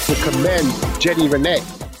have to commend Jenny Renee,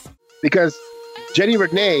 because Jenny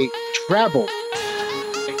Renee traveled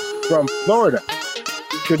from Florida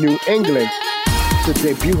to New England to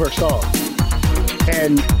debut her song.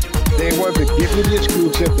 And they wanted to give me the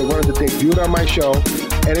exclusive. They wanted to debut it on my show.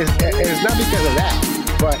 And it's not because of that.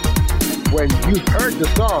 But when you heard the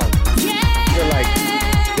song, you're like,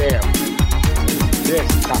 damn, this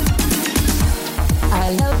is top.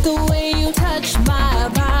 I love the way you touch my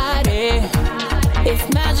body. It's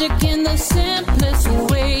magic in the simplest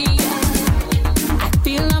way. I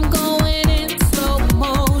feel I'm going in slow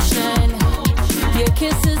motion. Your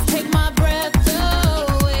kisses take my breath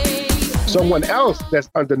away. Someone else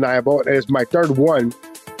that's undeniable, and it's my third one,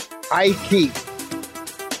 Ike.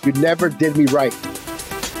 You never did me right.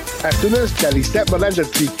 As soon as that Lisette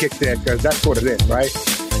Melendez beat kicked in, because that's what it is, right?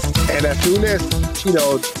 And as soon as, you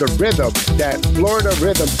know, the rhythm, that Florida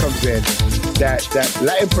rhythm comes in, that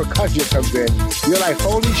Latin percussion comes in, you're like,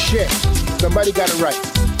 holy shit, somebody got it right.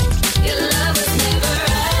 Your love was never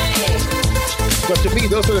right. So to me,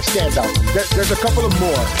 those are the standouts. There's a couple of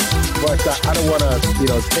more, but I don't want to, you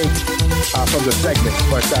know, take from the segment.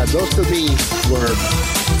 But those to me were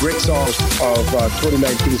great songs of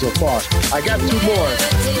 2019 so far. I got two more,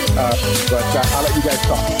 but I'll let you guys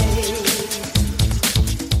talk.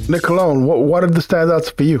 Nick Colon, what are the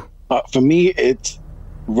standouts for you? For me, it's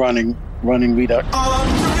Running Redux.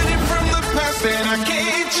 I'm running from the past and I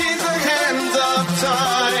can't change the hands of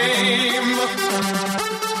time.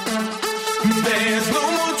 There's no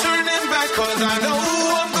more turning back, cause I know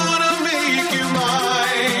I'm gonna make you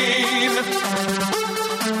mine.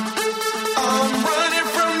 I'm running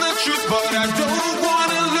from the truth, but I don't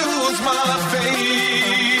wanna lose my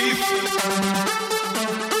faith.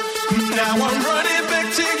 Now I'm running back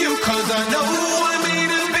to you, cause I know I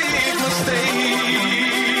made a big mistake.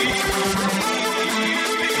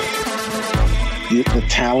 The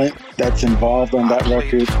talent that's involved on that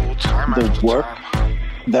record, the work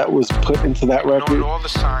that was put into that record,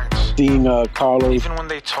 seeing Carlos,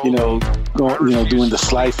 you know, doing the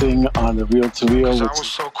slicing on the reel to reel, which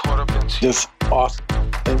is just awesome.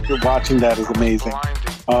 And watching that is amazing.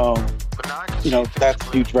 You know, that's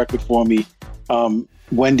a huge record for me.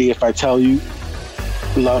 Wendy, If I Tell You,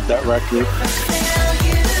 love that record.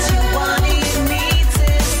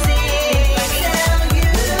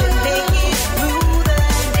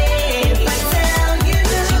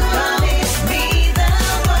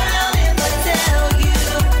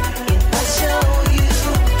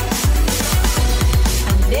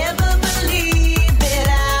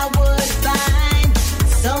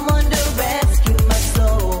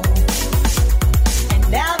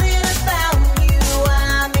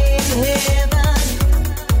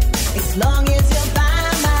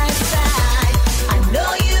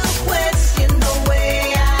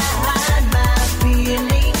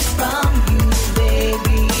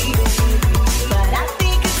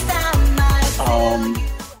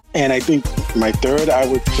 And I think my third, I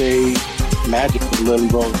would say Magic with Lily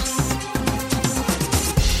Rose.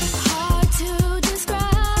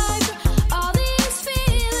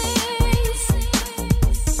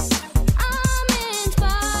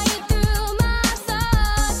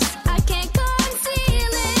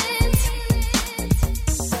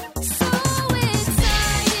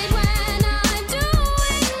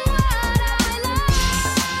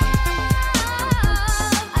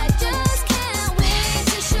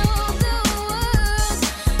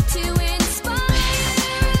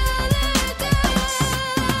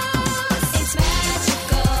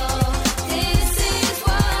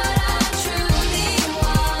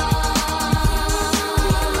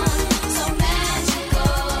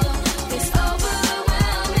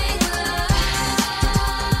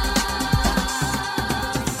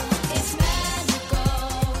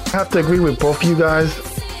 have to agree with both of you guys.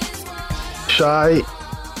 Shy,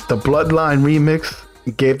 the Bloodline remix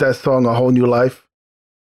gave that song a whole new life.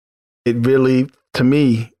 It really, to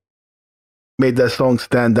me, made that song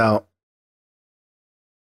stand out.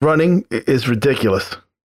 Running is ridiculous.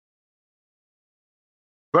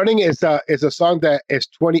 Running is a song that is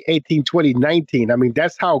 2018, 2019. I mean,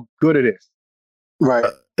 that's how good it is. Right.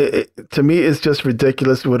 To me, it's just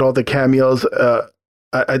ridiculous with all the cameos.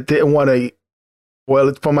 I didn't want to spoil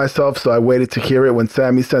it for myself, so I waited to hear it when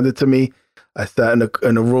Sammy sent it to me. I sat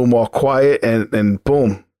in a room all quiet, and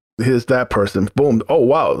boom, here's that person. Boom, oh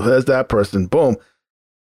wow, there's that person. Boom,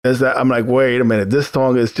 there's that. I'm like, wait a minute, this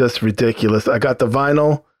song is just ridiculous. I got the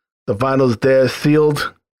vinyl. The vinyl's there,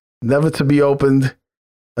 sealed, never to be opened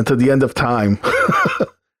until the end of time.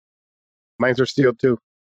 Mines are sealed too.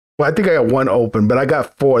 Well, I think I got one open, but I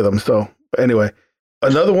got 4 of them. So anyway,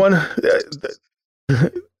 another one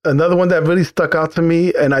that really stuck out to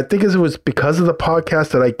me, and I think it was because of the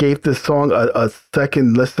podcast that I gave this song a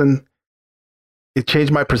second listen. It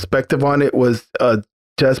changed my perspective on it. Was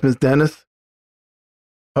Jasmine Dennis,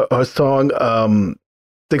 her song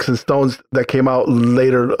 "Sticks and Stones" that came out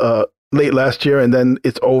late last year, and then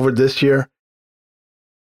It's Over this year.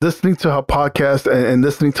 Listening to her podcast and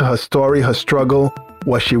listening to her story, her struggle,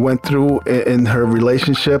 what she went through in her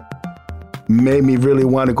relationship, made me really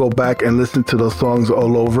want to go back and listen to those songs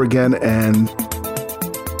all over again. And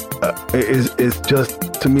it's just,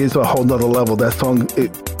 to me, it's a whole nother level. That song,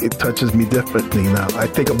 it touches me differently now. I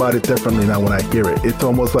think about it differently now when I hear it. It's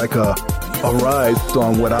almost like a Rise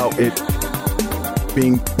song without it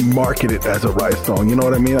being marketed as a Rise song. You know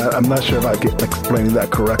what I mean? I'm not sure if I get explaining that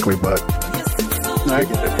correctly, but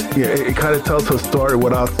yeah, it kind of tells her story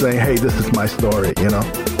without saying, hey, this is my story, you know?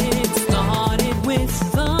 It started with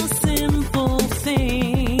the simple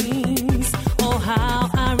things. Oh, how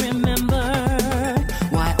I remember.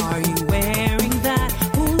 Why are you wearing that?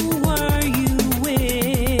 Who were you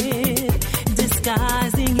with?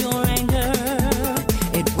 Disguising your anger.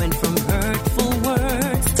 It went from hurtful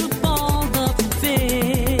words to balled up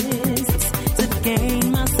fists to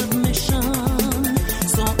gain my submission.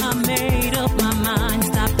 So I made up my mind.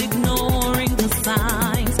 Stop ignoring the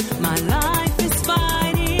signs. My life is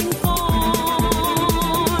fighting for.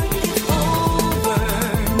 It's over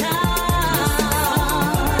now.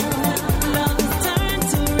 Love has turned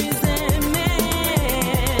to resentment.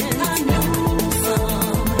 I knew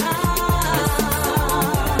somehow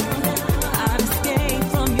I'd escape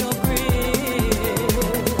from your grip.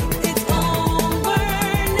 It's over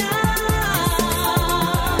now.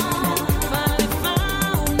 Finally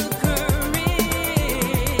found the courage.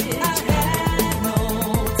 I had no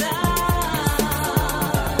doubt.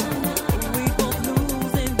 We both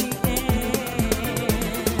lose in the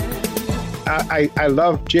end. I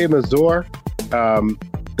love Jay Mazur.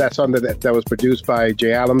 That song that was produced by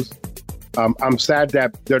Jay Adams. I'm sad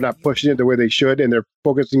that they're not pushing it the way they should, and they're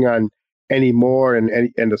focusing on Any More and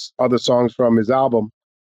the other songs from his album.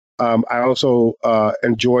 I also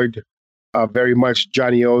enjoyed very much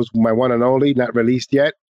Johnny O's My One and Only, not released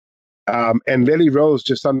yet. And Lily Rose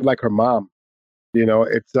just sounded like her mom. You know,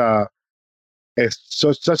 it's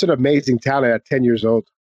such an amazing talent at 10 years old.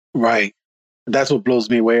 Right. That's what blows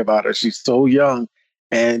me away about her. She's so young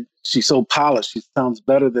and she's so polished. She sounds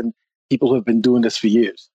better than people who have been doing this for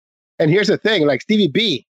years. And here's the thing, like Stevie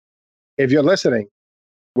B, if you're listening,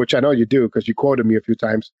 which I know you do because you quoted me a few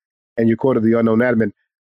times and you quoted the Unknown Admin,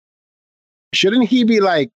 shouldn't he be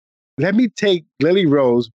like, let me take Lily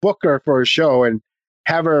Rose, book her for a show and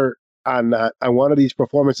have her on one of these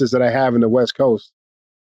performances that I have in the West Coast?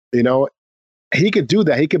 You know, he could do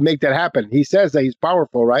that. He could make that happen. He says that he's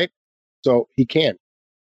powerful, right? So he can,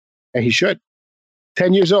 and he should.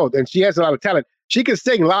 10 years old, and she has a lot of talent. She can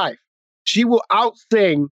sing live. She will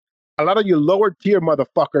out-sing a lot of you lower-tier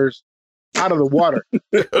motherfuckers out of the water.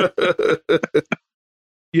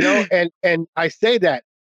 You know, and I say that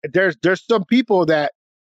there's some people that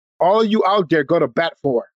all you out there go to bat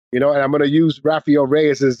for, you know, and I'm going to use Rafael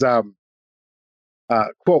Reyes's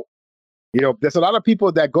quote. You know, there's a lot of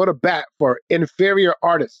people that go to bat for inferior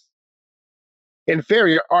artists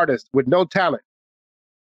with no talent,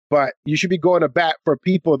 but you should be going to bat for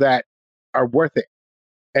people that are worth it.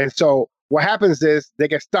 And so what happens is they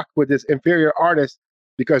get stuck with this inferior artist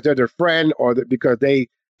because they're their friend or because they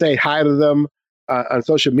say hi to them on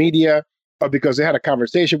social media or because they had a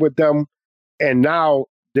conversation with them and now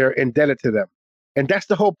they're indebted to them. And that's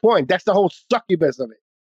the whole point. That's the whole succubus of it.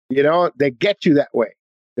 You know, they get you that way.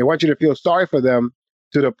 They want you to feel sorry for them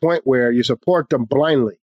to the point where you support them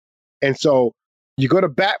blindly. And so you go to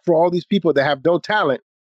bat for all these people that have no talent,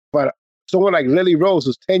 but someone like Lily Rose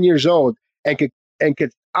who's 10 years old and could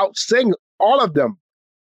outsing all of them.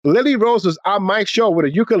 Lily Rose was on my show with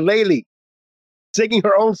a ukulele, singing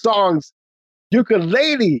her own songs,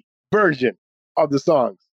 ukulele version of the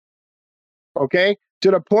songs. Okay?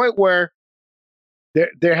 To the point where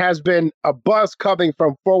there has been a buzz coming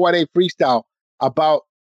from 418 Freestyle about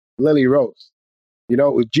Lily Rose. You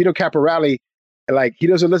know, with Gino Caporale, like, he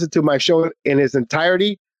doesn't listen to my show in its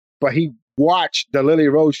entirety, but he watched the Lily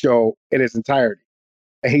Rose show in its entirety.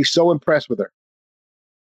 And he's so impressed with her.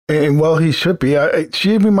 And well, he should be.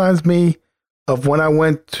 She reminds me of when I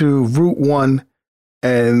went to Route 1,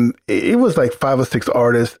 and it was like 5 or 6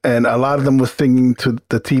 artists, and a lot of them were singing to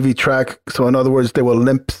the TV track. So in other words, they were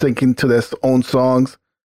lip syncing to their own songs.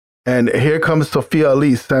 And here comes Sophia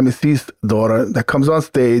Elise, Sammy C's daughter, that comes on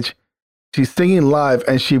stage. She's singing live,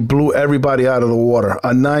 and she blew everybody out of the water.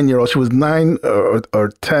 A 9-year-old, she was 9 or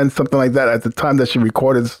 10, something like that, at the time that she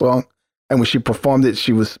recorded the song. And when she performed it,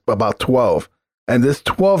 she was about 12. And this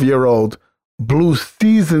 12-year-old blew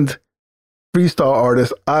seasoned freestyle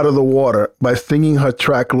artists out of the water by singing her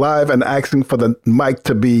track live and asking for the mic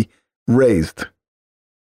to be raised.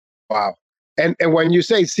 Wow. And when you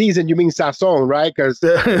say season, you mean Sasson, right? Because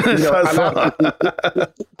a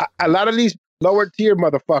lot of these lower tier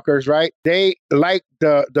motherfuckers, right? They like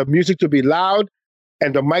the music to be loud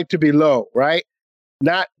and the mic to be low, right?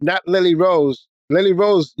 Not Lily Rose. Lily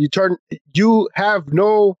Rose, you have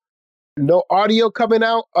no audio coming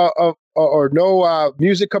out or no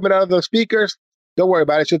music coming out of the speakers. Don't worry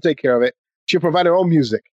about it. She'll take care of it. She'll provide her own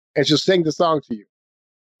music and she'll sing the song to you.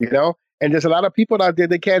 You know? And there's a lot of people out there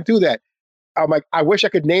that can't do that. I'm like, I wish I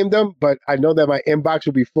could name them, but I know that my inbox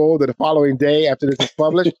will be full the following day after this is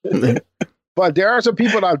published. But there are some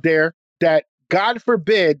people out there that, God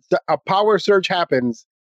forbid, a power surge happens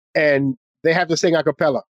and they have to sing a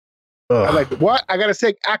cappella. I'm like, what? I got to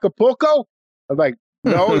sing Acapulco? I'm like,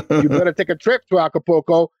 no, you better take a trip to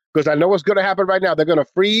Acapulco because I know what's going to happen right now. They're going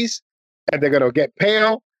to freeze and they're going to get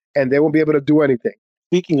pale and they won't be able to do anything.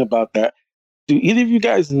 Speaking about that, do either of you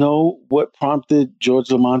guys know what prompted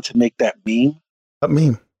George Lamont to make that meme? What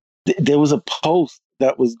meme? There was a post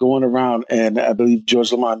that was going around, and I believe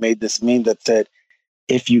George Lamont made this meme that said,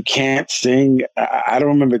 if you can't sing, I don't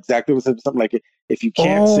remember exactly what it said, something like, if you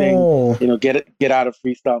can't sing, get out of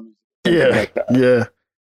freestyle music. Yeah, like that. Yeah.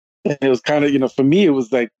 And it was kind of, for me, it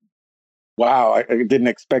was like, wow, I didn't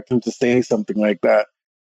expect him to say something like that.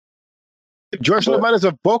 George Lamont is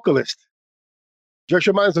a vocalist. George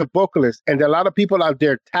Lamont is a vocalist, and there are a lot of people out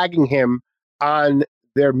there tagging him on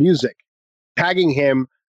their music, tagging him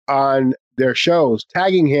on their shows,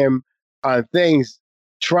 tagging him on things,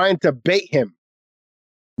 trying to bait him.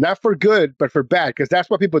 Not for good, but for bad, because that's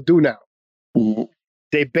what people do now. Mm-hmm.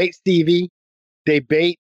 They bait Stevie, they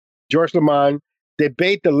bait George Lamont, they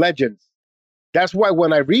bait the legends. That's why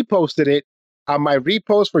when I reposted it, on my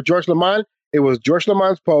repost for George Lamont, it was George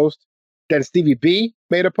Lamont's post, then Stevie B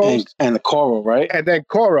made a post. And the Coro, right? And then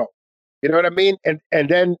Coro. You know what I mean? And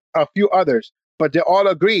then a few others. But they all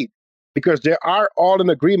agreed because they are all in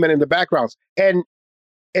agreement in the backgrounds. And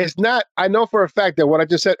it's not, I know for a fact that what I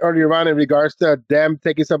just said earlier on in regards to them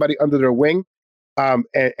taking somebody under their wing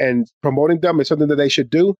and promoting them is something that they should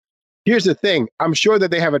do. Here's the thing. I'm sure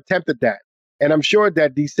that they have attempted that. And I'm sure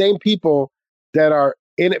that these same people that are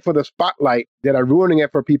in it for the spotlight, that are ruining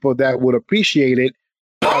it for people that would appreciate it,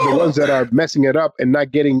 are the ones that are messing it up and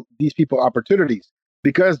not getting these people opportunities.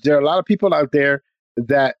 Because there are a lot of people out there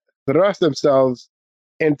that thrust themselves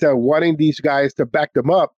into wanting these guys to back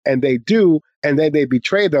them up, and they do, and then they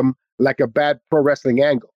betray them like a bad pro wrestling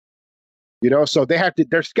angle. So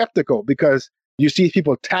they're skeptical because you see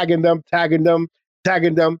people tagging them,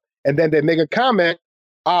 and then they make a comment,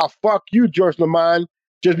 fuck you, George Lamont,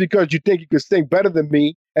 just because you think you can sing better than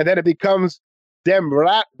me, and then it becomes them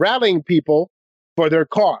rallying people for their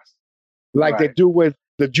cause, like they do with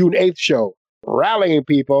the June 8th show, rallying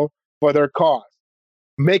people for their cause,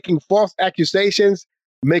 making false accusations,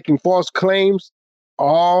 making false claims,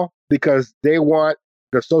 all because they want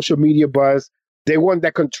the social media buzz. They want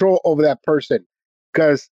that control over that person.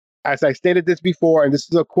 Because as I stated this before, and this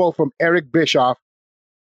is a quote from Eric Bischoff,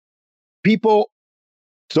 people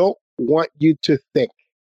don't want you to think.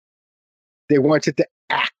 They want you to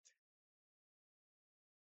act.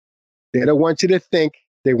 They don't want you to think.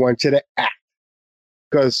 They want you to act.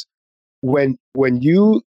 Because when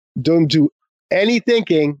you don't do any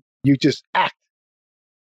thinking, you just act.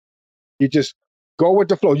 You just go with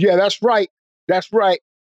the flow. Yeah, that's right. That's right.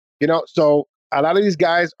 So a lot of these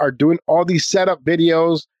guys are doing all these setup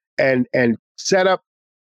videos and setup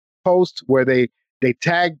posts where they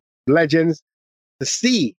tag legends to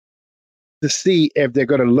see if they're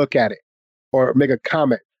going to look at it or make a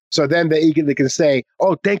comment. So then they eagerly can say,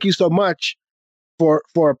 "Oh, thank you so much for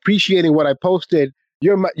appreciating what I posted.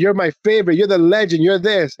 You're my favorite. You're the legend. You're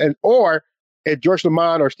this." And or if George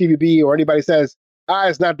Lamont or Stevie B or anybody says,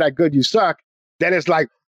 "It's not that good. You suck," then it's like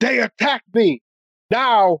they attacked me.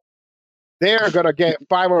 Now they're gonna get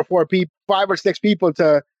 5 or 6 people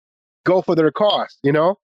to go for their cause. You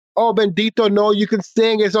know? Oh, Bendito, no, you can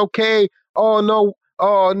sing. It's okay. Oh no,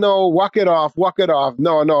 walk it off.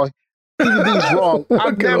 No. Stevie B's wrong.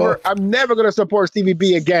 I'm never gonna support Stevie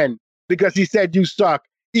B again because he said you suck,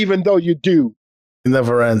 even though you do. It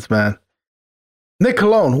never ends, man. Nick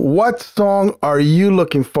Colon, what song are you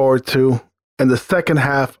looking forward to in the second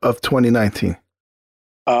half of 2019?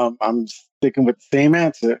 I'm sticking with the same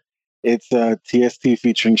answer. It's TST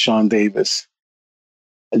featuring Sean Davis.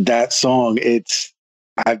 That song,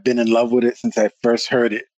 I've been in love with it since I first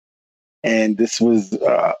heard it. And this was,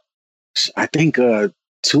 I think, 2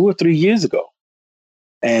 or 3 years ago.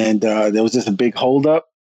 And there was just a big holdup.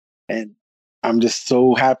 And I'm just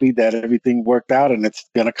so happy that everything worked out and it's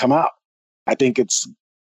going to come out. I think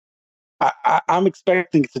I'm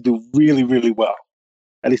expecting it to do really, really well.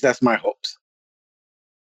 At least that's my hopes.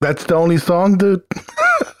 That's the only song, dude?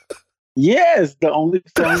 Yes, the only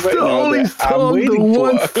song right now that I'm waiting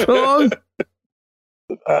for. Song?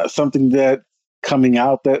 Something that's coming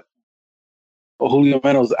out, that Julio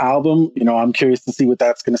Mena's album. I'm curious to see what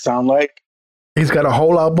that's going to sound like. He's got a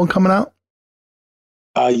whole album coming out?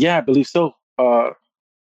 Yeah, I believe so.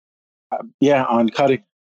 Yeah, on Cutting.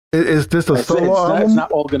 Is this a solo album? It's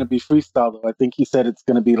not all going to be freestyle, though. I think he said it's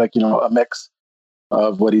going to be like, a mix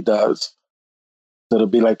of what he does. So it'll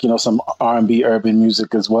be like, some R&B urban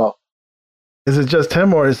music as well. Is it just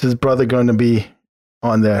him or is his brother going to be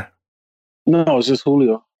on there? No, it's just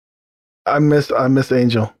Julio. I miss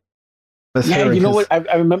Angel. You know what?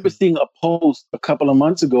 I remember seeing a post a couple of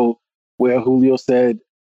months ago where Julio said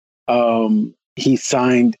he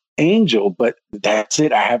signed Angel, but that's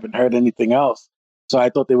it. I haven't heard anything else. So I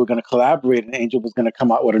thought they were going to collaborate and Angel was going to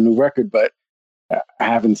come out with a new record, but I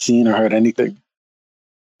haven't seen or heard anything.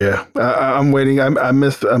 Yeah, I'm waiting. I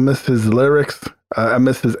miss his lyrics. I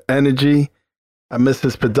miss his energy. I miss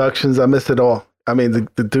his productions. I miss it all. I mean,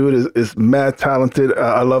 the dude is mad talented.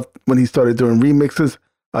 I love when he started doing remixes.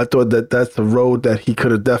 I thought that's a road that he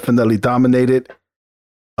could have definitely dominated.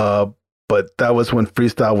 But that was when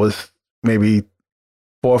freestyle was maybe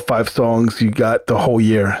 4 or 5 songs you got the whole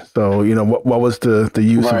year. So, what was the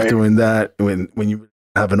use of doing that when you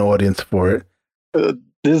have an audience for it?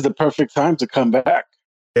 This is the perfect time to come back.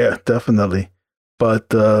 Yeah, definitely.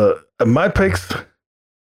 But my picks,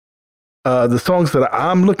 the songs that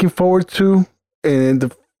I'm looking forward to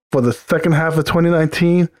for the second half of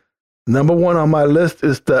 2019, number 1 on my list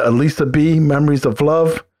is the Elisa B, Memories of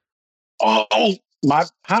Love. Oh,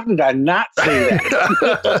 how did I not say that?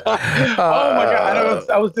 Oh my God.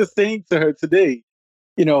 I was just saying to her today,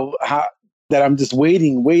 that I'm just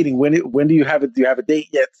waiting. When do you have it? Do you have a date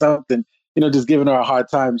yet? Something, just giving her a hard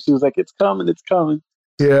time. She was like, it's coming.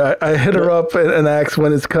 Yeah, I hit her up and asked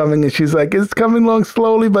when it's coming, and she's like, it's coming along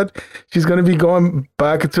slowly, but she's going to be going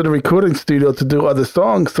back into the recording studio to do other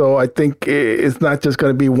songs. So I think it's not just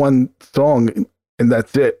going to be one song, and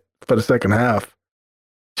that's it for the second half.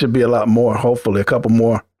 Should be a lot more, hopefully, a couple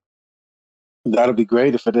more. That'll be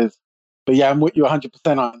great if it is. But yeah, I'm with you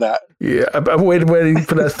 100% on that. Yeah, I'm waiting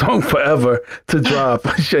for that song forever to drop.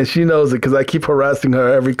 And she knows it because I keep harassing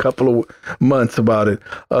her every couple of months about it.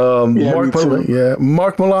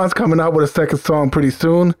 Mark Milan's coming out with a second song pretty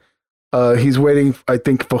soon. He's waiting, I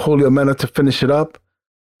think, for Julio Mena to finish it up.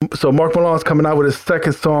 So Mark Milan's coming out with his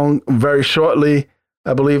second song very shortly,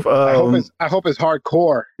 I believe. I hope it's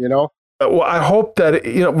hardcore, Well, I hope that,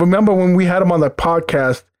 remember when we had him on the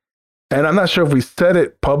podcast, and I'm not sure if we said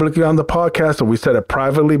it publicly on the podcast or we said it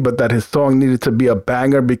privately, but that his song needed to be a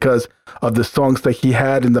banger because of the songs that he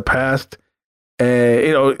had in the past.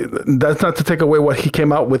 And, that's not to take away what he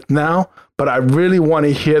came out with now, but I really want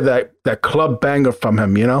to hear that club banger from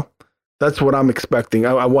him, That's what I'm expecting.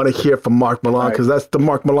 I want to hear from Mark Milan because that's the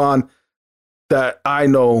Mark Milan that I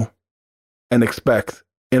know and expect.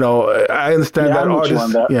 I understand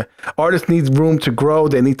that artists need room to grow.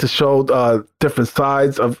 They need to show different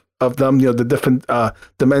sides of them, the different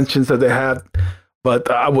dimensions that they have. But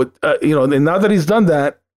I would, and now that he's done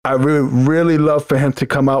that, I really, really love for him to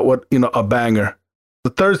come out with, a banger.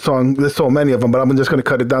 The third song, there's so many of them, but I'm just going to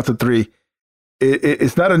cut it down to 3.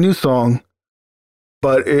 It's not a new song,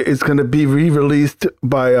 but it's going to be re-released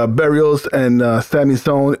by Burials and Sammy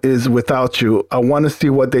Zone, is Without You. I want to see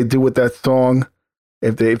what they do with that song.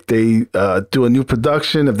 If they do a new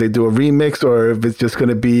production, if they do a remix, or if it's just going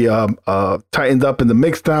to be tightened up in the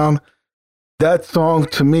mix down. that song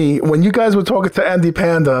to me, when you guys were talking to Andy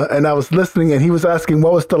Panda and I was listening and he was asking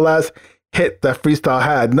what was the last hit that Freestyle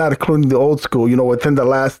had, not including the old school, within the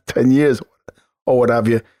last 10 years or what have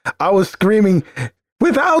you, I was screaming,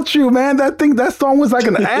 Without You, man. That song was like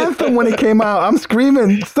an anthem when it came out. I'm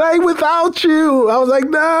screaming, say Without You. I was like,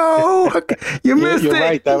 no, you missed You're it.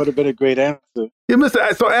 right. That would have been a great answer. You missed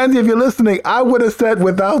it. So, Andy, if you're listening, I would have said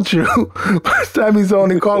Without You by Sammy Zone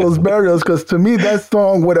and Carlos Barrios, because to me, that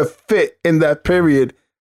song would have fit in that period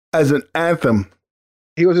as an anthem.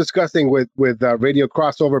 He was discussing with radio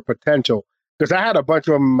crossover potential, because I had a bunch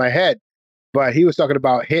of them in my head, but he was talking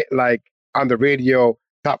about hit like on the radio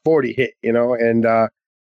top 40 hit, and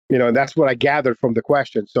that's what I gathered from the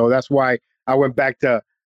question. So that's why I went back to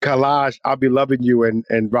Kalash, I'll Be Loving You, and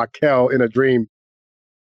Raquel, In a Dream.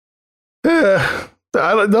 Yeah,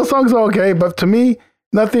 those songs are okay, but to me,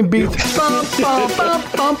 nothing beats. Come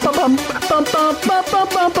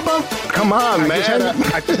on, man.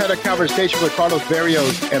 I just had a conversation with Carlos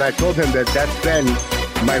Barrios, and I told him that's been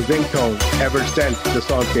my ringtone ever since the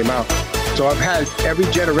song came out. So I've had every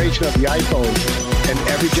generation of the iPhone, and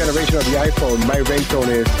every generation of the iPhone, my ringtone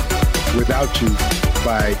is Without You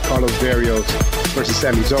by Carlos Barrios versus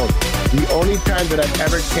Sammy Zone. The only time that I've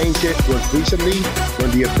ever changed it was recently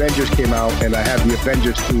when the Avengers came out, and I have the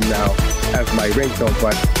Avengers theme now as my ringtone.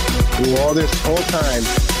 But through all this whole time,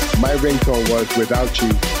 my ringtone was Without You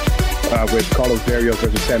with Carlos Barrios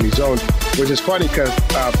versus Sammy Zone, which is funny because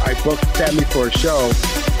I booked Sammy for a show,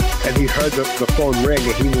 and he heard the phone ring,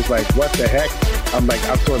 and he was like, what the heck? I'm like,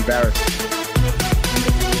 I'm so embarrassed.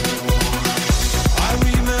 I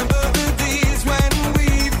remember the days when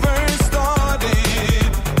we first started.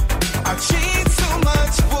 I changed so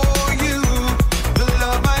much for you. The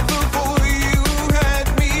love I felt for you had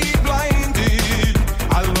me blinded.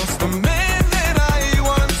 I lost the man that I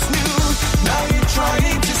once knew. Now you're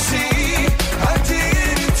trying to see I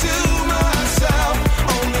did it to myself.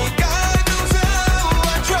 Only God knows how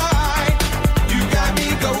I tried. You got me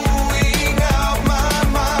going out my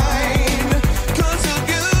mind 'cause of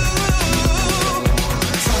you.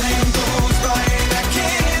 Time goes by and I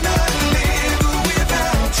cannot live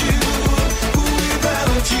without you.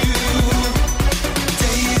 Without you.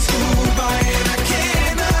 Days go by and I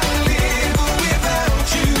cannot live without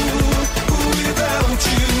you. Without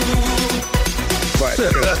you. But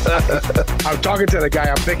I'm talking to the guy,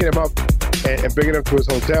 I'm picking him up and bringing him to his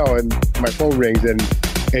hotel, and my phone rings, and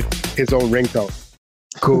it's his own ringtone.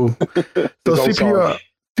 Cool. So His own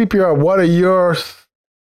CPR, what are your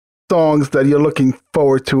songs that you're looking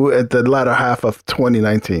forward to at the latter half of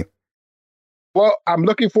 2019? Well, I'm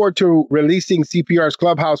looking forward to releasing CPR's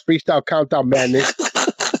Clubhouse Freestyle Countdown Madness.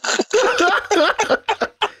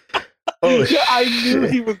 Oh, Yeah, I knew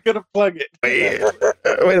he was gonna plug it. Wait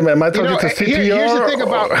a minute, am I talking to CPR here's the thing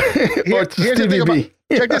about or here's to the thing Stevie about, B?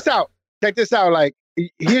 check this out. Check this out. Like,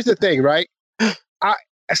 here's the thing, right?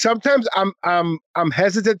 Sometimes I'm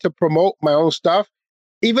hesitant to promote my own stuff,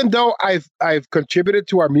 even though I've contributed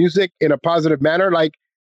to our music in a positive manner. Like,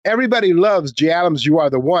 everybody loves J. Adams' You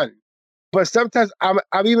Are the One, but sometimes I'm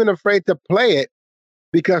even afraid to play it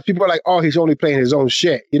because people are like, oh, he's only playing his own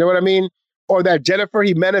shit. You know what I mean? Or that Jennifer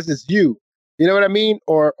Jimenez is you. You know what I mean?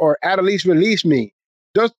 Or Adelise Release Me.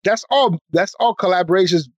 That's all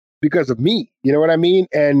collaborations because of me. You know what I mean?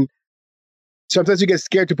 And sometimes you get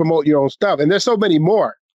scared to promote your own stuff. And there's so many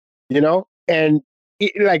more, and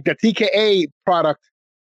like the TKA product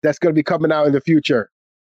that's going to be coming out in the future,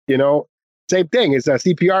 same thing. It's a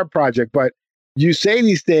CPR project, but you say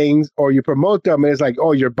these things or you promote them and it's like,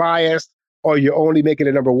 oh, you're biased or you're only making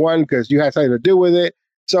it number one because you had something to do with it.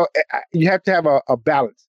 So you have to have a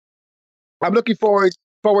balance. I'm looking forward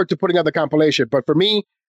to putting out the compilation, but for me,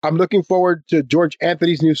 I'm looking forward to George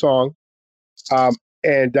Anthony's new song.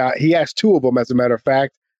 And he has two of them, as a matter of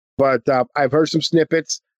fact, but I've heard some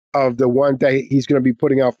snippets of the one that he's going to be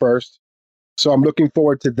putting out first. So I'm looking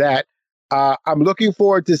forward to that. I'm looking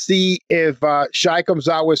forward to see if Shy comes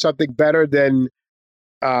out with something better than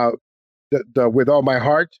the With All My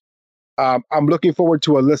Heart. I'm looking forward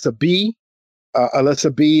to Alyssa B.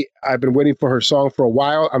 Alyssa B, I've been waiting for her song for a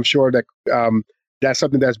while. I'm sure that that's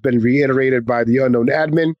something that's been reiterated by the Unknown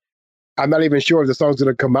Admin. I'm not even sure if the song's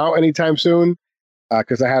going to come out anytime soon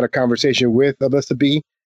because I had a conversation with Alyssa B.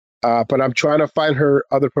 But I'm trying to find her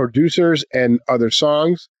other producers and other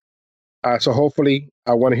songs. So hopefully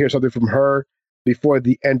I want to hear something from her before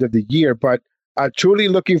the end of the year. But truly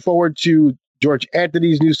looking forward to George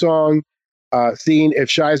Anthony's new song, seeing if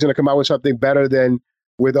Shy is going to come out with something better than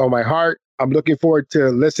With All My Heart. I'm looking forward to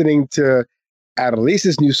listening to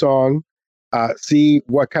Adelise's new song, see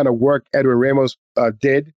what kind of work Edwin Ramos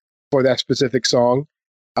did for that specific song.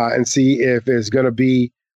 and see if it's going to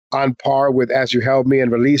be on par with As You Held Me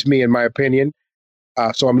and Release Me, in my opinion.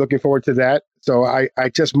 So I'm looking forward to that. So I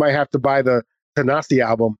just might have to buy the Tanasi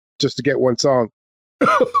album just to get one song.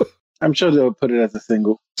 I'm sure they'll put it as a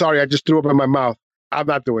single. Sorry, I just threw up in my mouth. I'm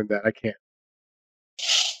not doing that. I can't.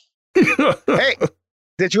 Hey,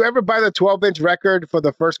 did you ever buy the 12-inch record for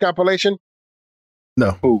the first compilation?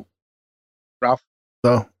 No. Who? Ralph?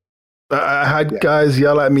 No. I had guys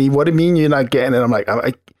yell at me, what do you mean you're not getting it? I'm like,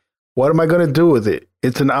 what am I going to do with it?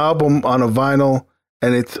 It's an album on a vinyl,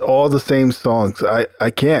 and it's all the same songs. I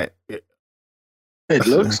can't. It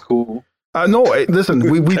looks cool. No, listen,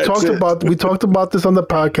 we talked about this on the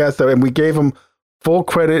podcast, and we gave him full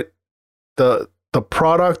credit. The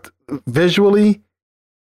product visually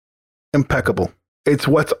impeccable. It's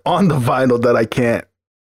what's on the vinyl that I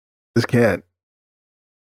just can't.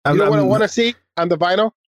 You know what I want to see on the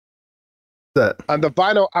vinyl? That on the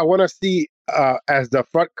vinyl, I want to see as the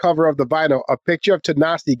front cover of the vinyl a picture of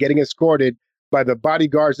Tanasi getting escorted by the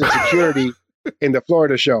bodyguards and security in the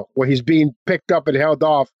Florida show, where he's being picked up and held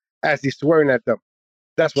off as he's swearing at them.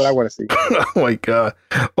 That's what I want to see. Oh my god!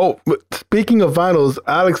 Oh, speaking of vinyls,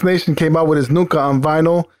 Alex Nation came out with his Nuka on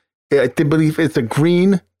vinyl. I believe it's a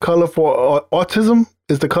green color for autism.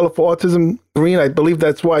 Is the color for autism green? I believe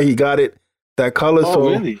that's why he got it that color. Oh, so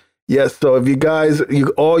really? Yes. So if you guys,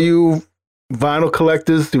 all you vinyl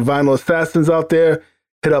collectors, you vinyl assassins out there,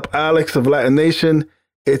 hit up Alex of Latin Nation.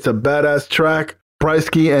 It's a badass track.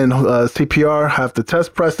 Brysky and CPR have the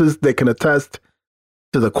test presses. They can attest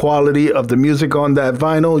to the quality of the music on that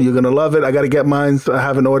vinyl. You're going to love it. I got to get mine. So I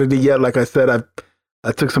haven't ordered it yet. Like I said,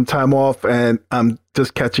 I took some time off, and I'm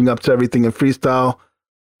just catching up to everything in freestyle,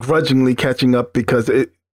 grudgingly catching up, because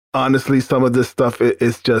honestly, some of this stuff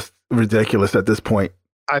is just ridiculous at this point.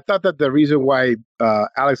 I thought that the reason why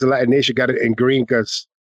Alex of Latin Nation got it in green because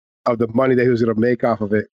of the money that he was going to make off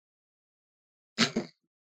of it.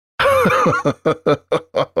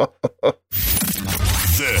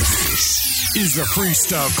 This is the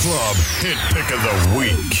Freestyle Club Hit Pick of the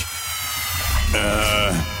Week.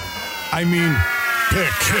 I mean,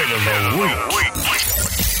 Pick Hit of the Week.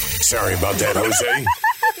 Sorry about that, Jose.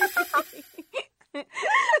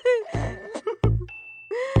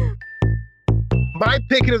 My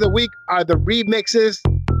pick of the week are the remixes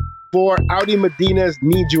for Audi Medina's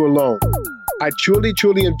Need You Alone. I truly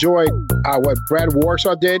enjoyed what Brad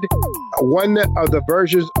Warsaw did. One of the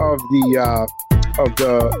versions of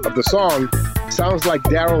the song sounds like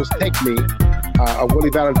Daryl's "Take Me," a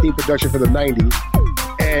Willie Valentine production for the '90s,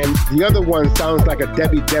 and the other one sounds like a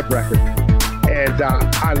Debbie Deb record. And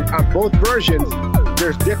on both versions,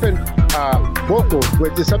 there's different vocals,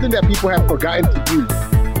 which is something that people have forgotten to use,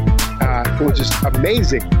 which is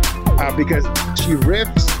amazing. Because she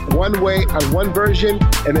riffs one way on one version,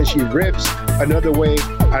 and then she riffs another way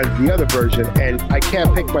on the other version, and I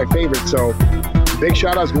can't pick my favorite. So big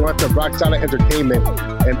shout outs go out to Rock Solid Entertainment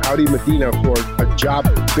and Audi Medina for a job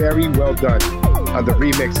very well done on the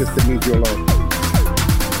remixes to Need You Alone.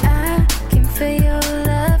 I can feel your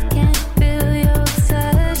love, can't feel your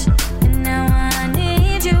touch, and now I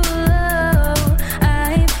need you alone.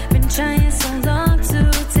 I've been trying so long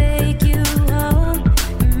to take you home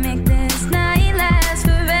and make this night last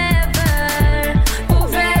forever,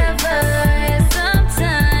 forever.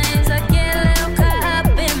 Sometimes I get a little caught up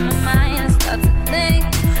in my mind and start to think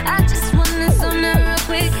I just want something real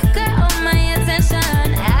quick, get all my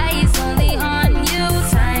attention. Eyes only on you,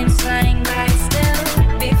 time's flying by still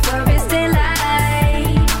before it's daylight.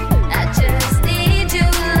 I just need you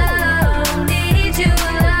alone, need you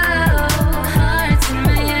alone. Hearts in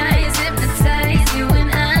my eyes hypnotize you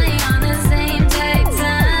and I on the same type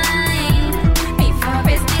time before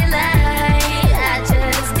it's daylight. I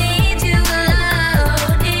just need you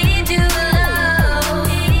alone, need you alone,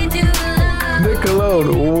 need you alone. Nick Alone,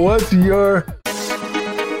 what's your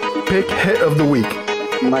pick hit of the week?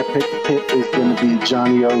 My pick hit is going to be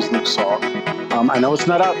Johnny O's new song. I know it's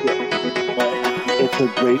not out yet, but it's a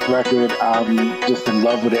great record. I'm just in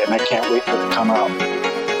love with it, and I can't wait for it to come out.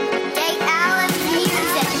 Jay Allen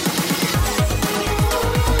Music.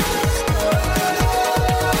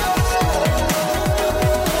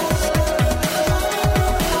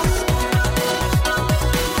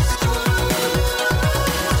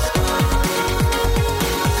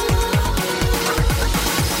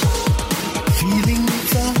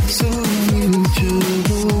 Feelings are so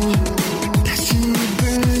mutual. Passion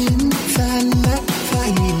burning inside like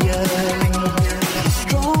fire.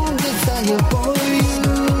 Strong desire for you.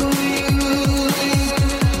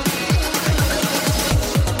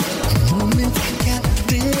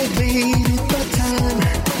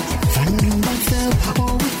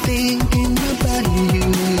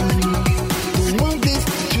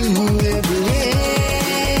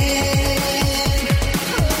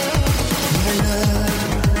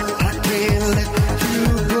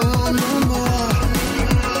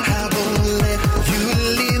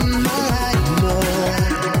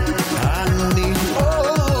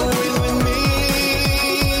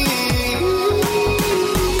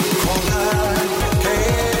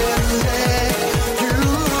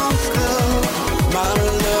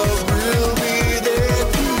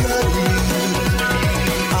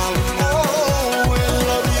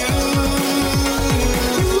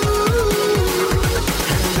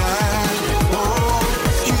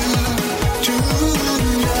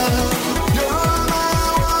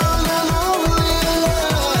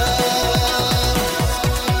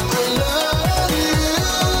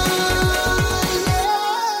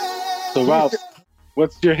 So, Ralph,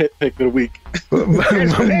 what's your hit pick of the week?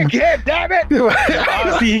 It's Big Hit, damn it!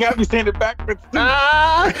 Oh, see, he got me saying it backwards.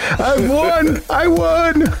 I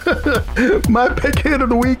won. My pick hit of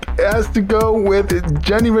the week has to go with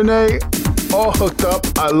Jenny Renee, All Hooked Up.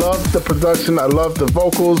 I love the production. I love the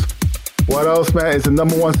vocals. What else, man? It's the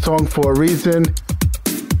 #1 song for a reason.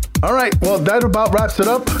 All right, well, that about wraps it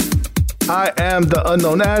up. I am the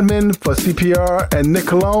unknown admin for CPR and Nick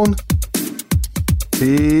Cologne.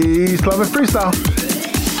 Peace, love, and freestyle.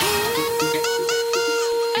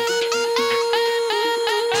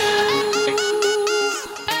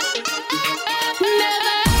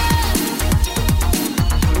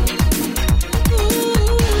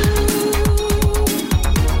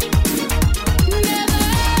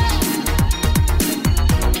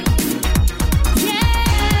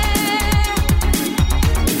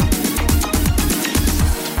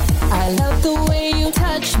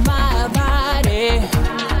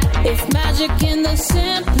 It's magic in the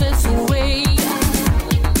simplest way.